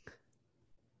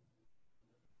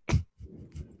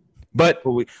 But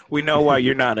we know why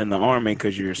you're not in the army,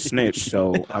 because you're a snitch.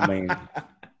 So I mean,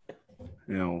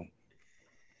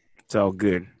 it's all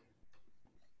good.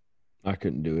 I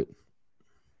couldn't do it.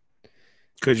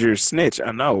 Because you're a snitch.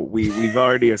 I know. We've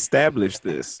already established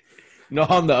this. No,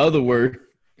 I'm the other word.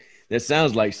 That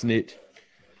sounds like snitch.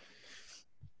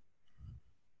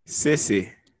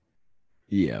 Sissy.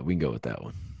 Yeah, we can go with that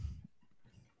one.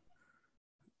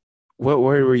 What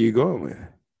word were you going with?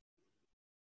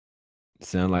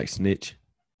 Sound like snitch.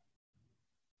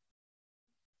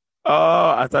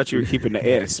 Oh, I thought you were keeping the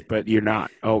S, but you're not.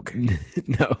 Okay.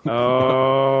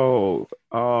 No.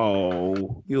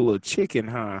 Oh, you a little chicken,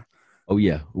 huh? Oh,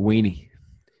 yeah. Weenie.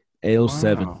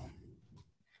 L7. Wow.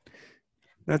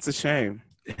 That's a shame.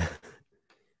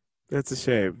 That's a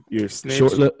shame. You're a snitch.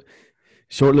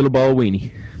 Short little ball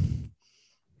weenie.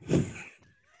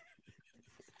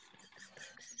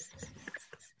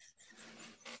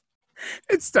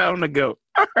 It's time to go.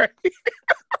 All right. It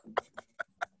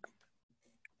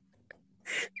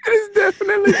is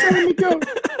definitely time to go.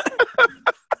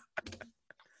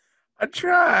 I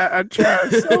try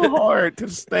so hard to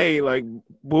stay like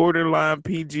borderline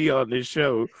PG on this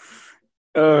show.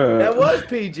 That was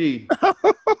PG.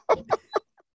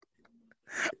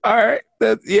 All right.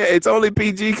 It's only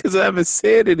PG because I haven't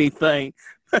said anything.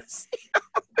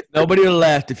 Nobody would have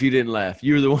laughed if you didn't laugh.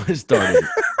 You were the one that started it.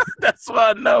 That's why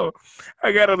I know.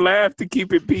 I got to laugh to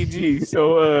keep it PG.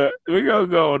 So we're going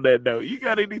to go on that note. You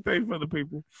got anything for the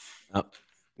people?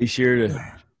 Be sure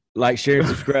to like, share, and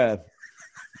subscribe.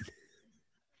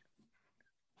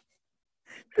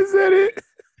 Is that it?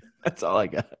 That's all I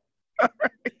got. All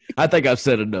right. I think I've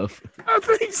said enough. I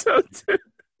think so, too.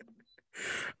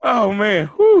 Oh, man.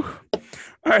 Whew. All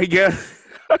right, guys.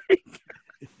 All right.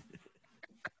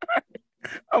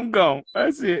 I'm gone.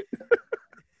 That's it.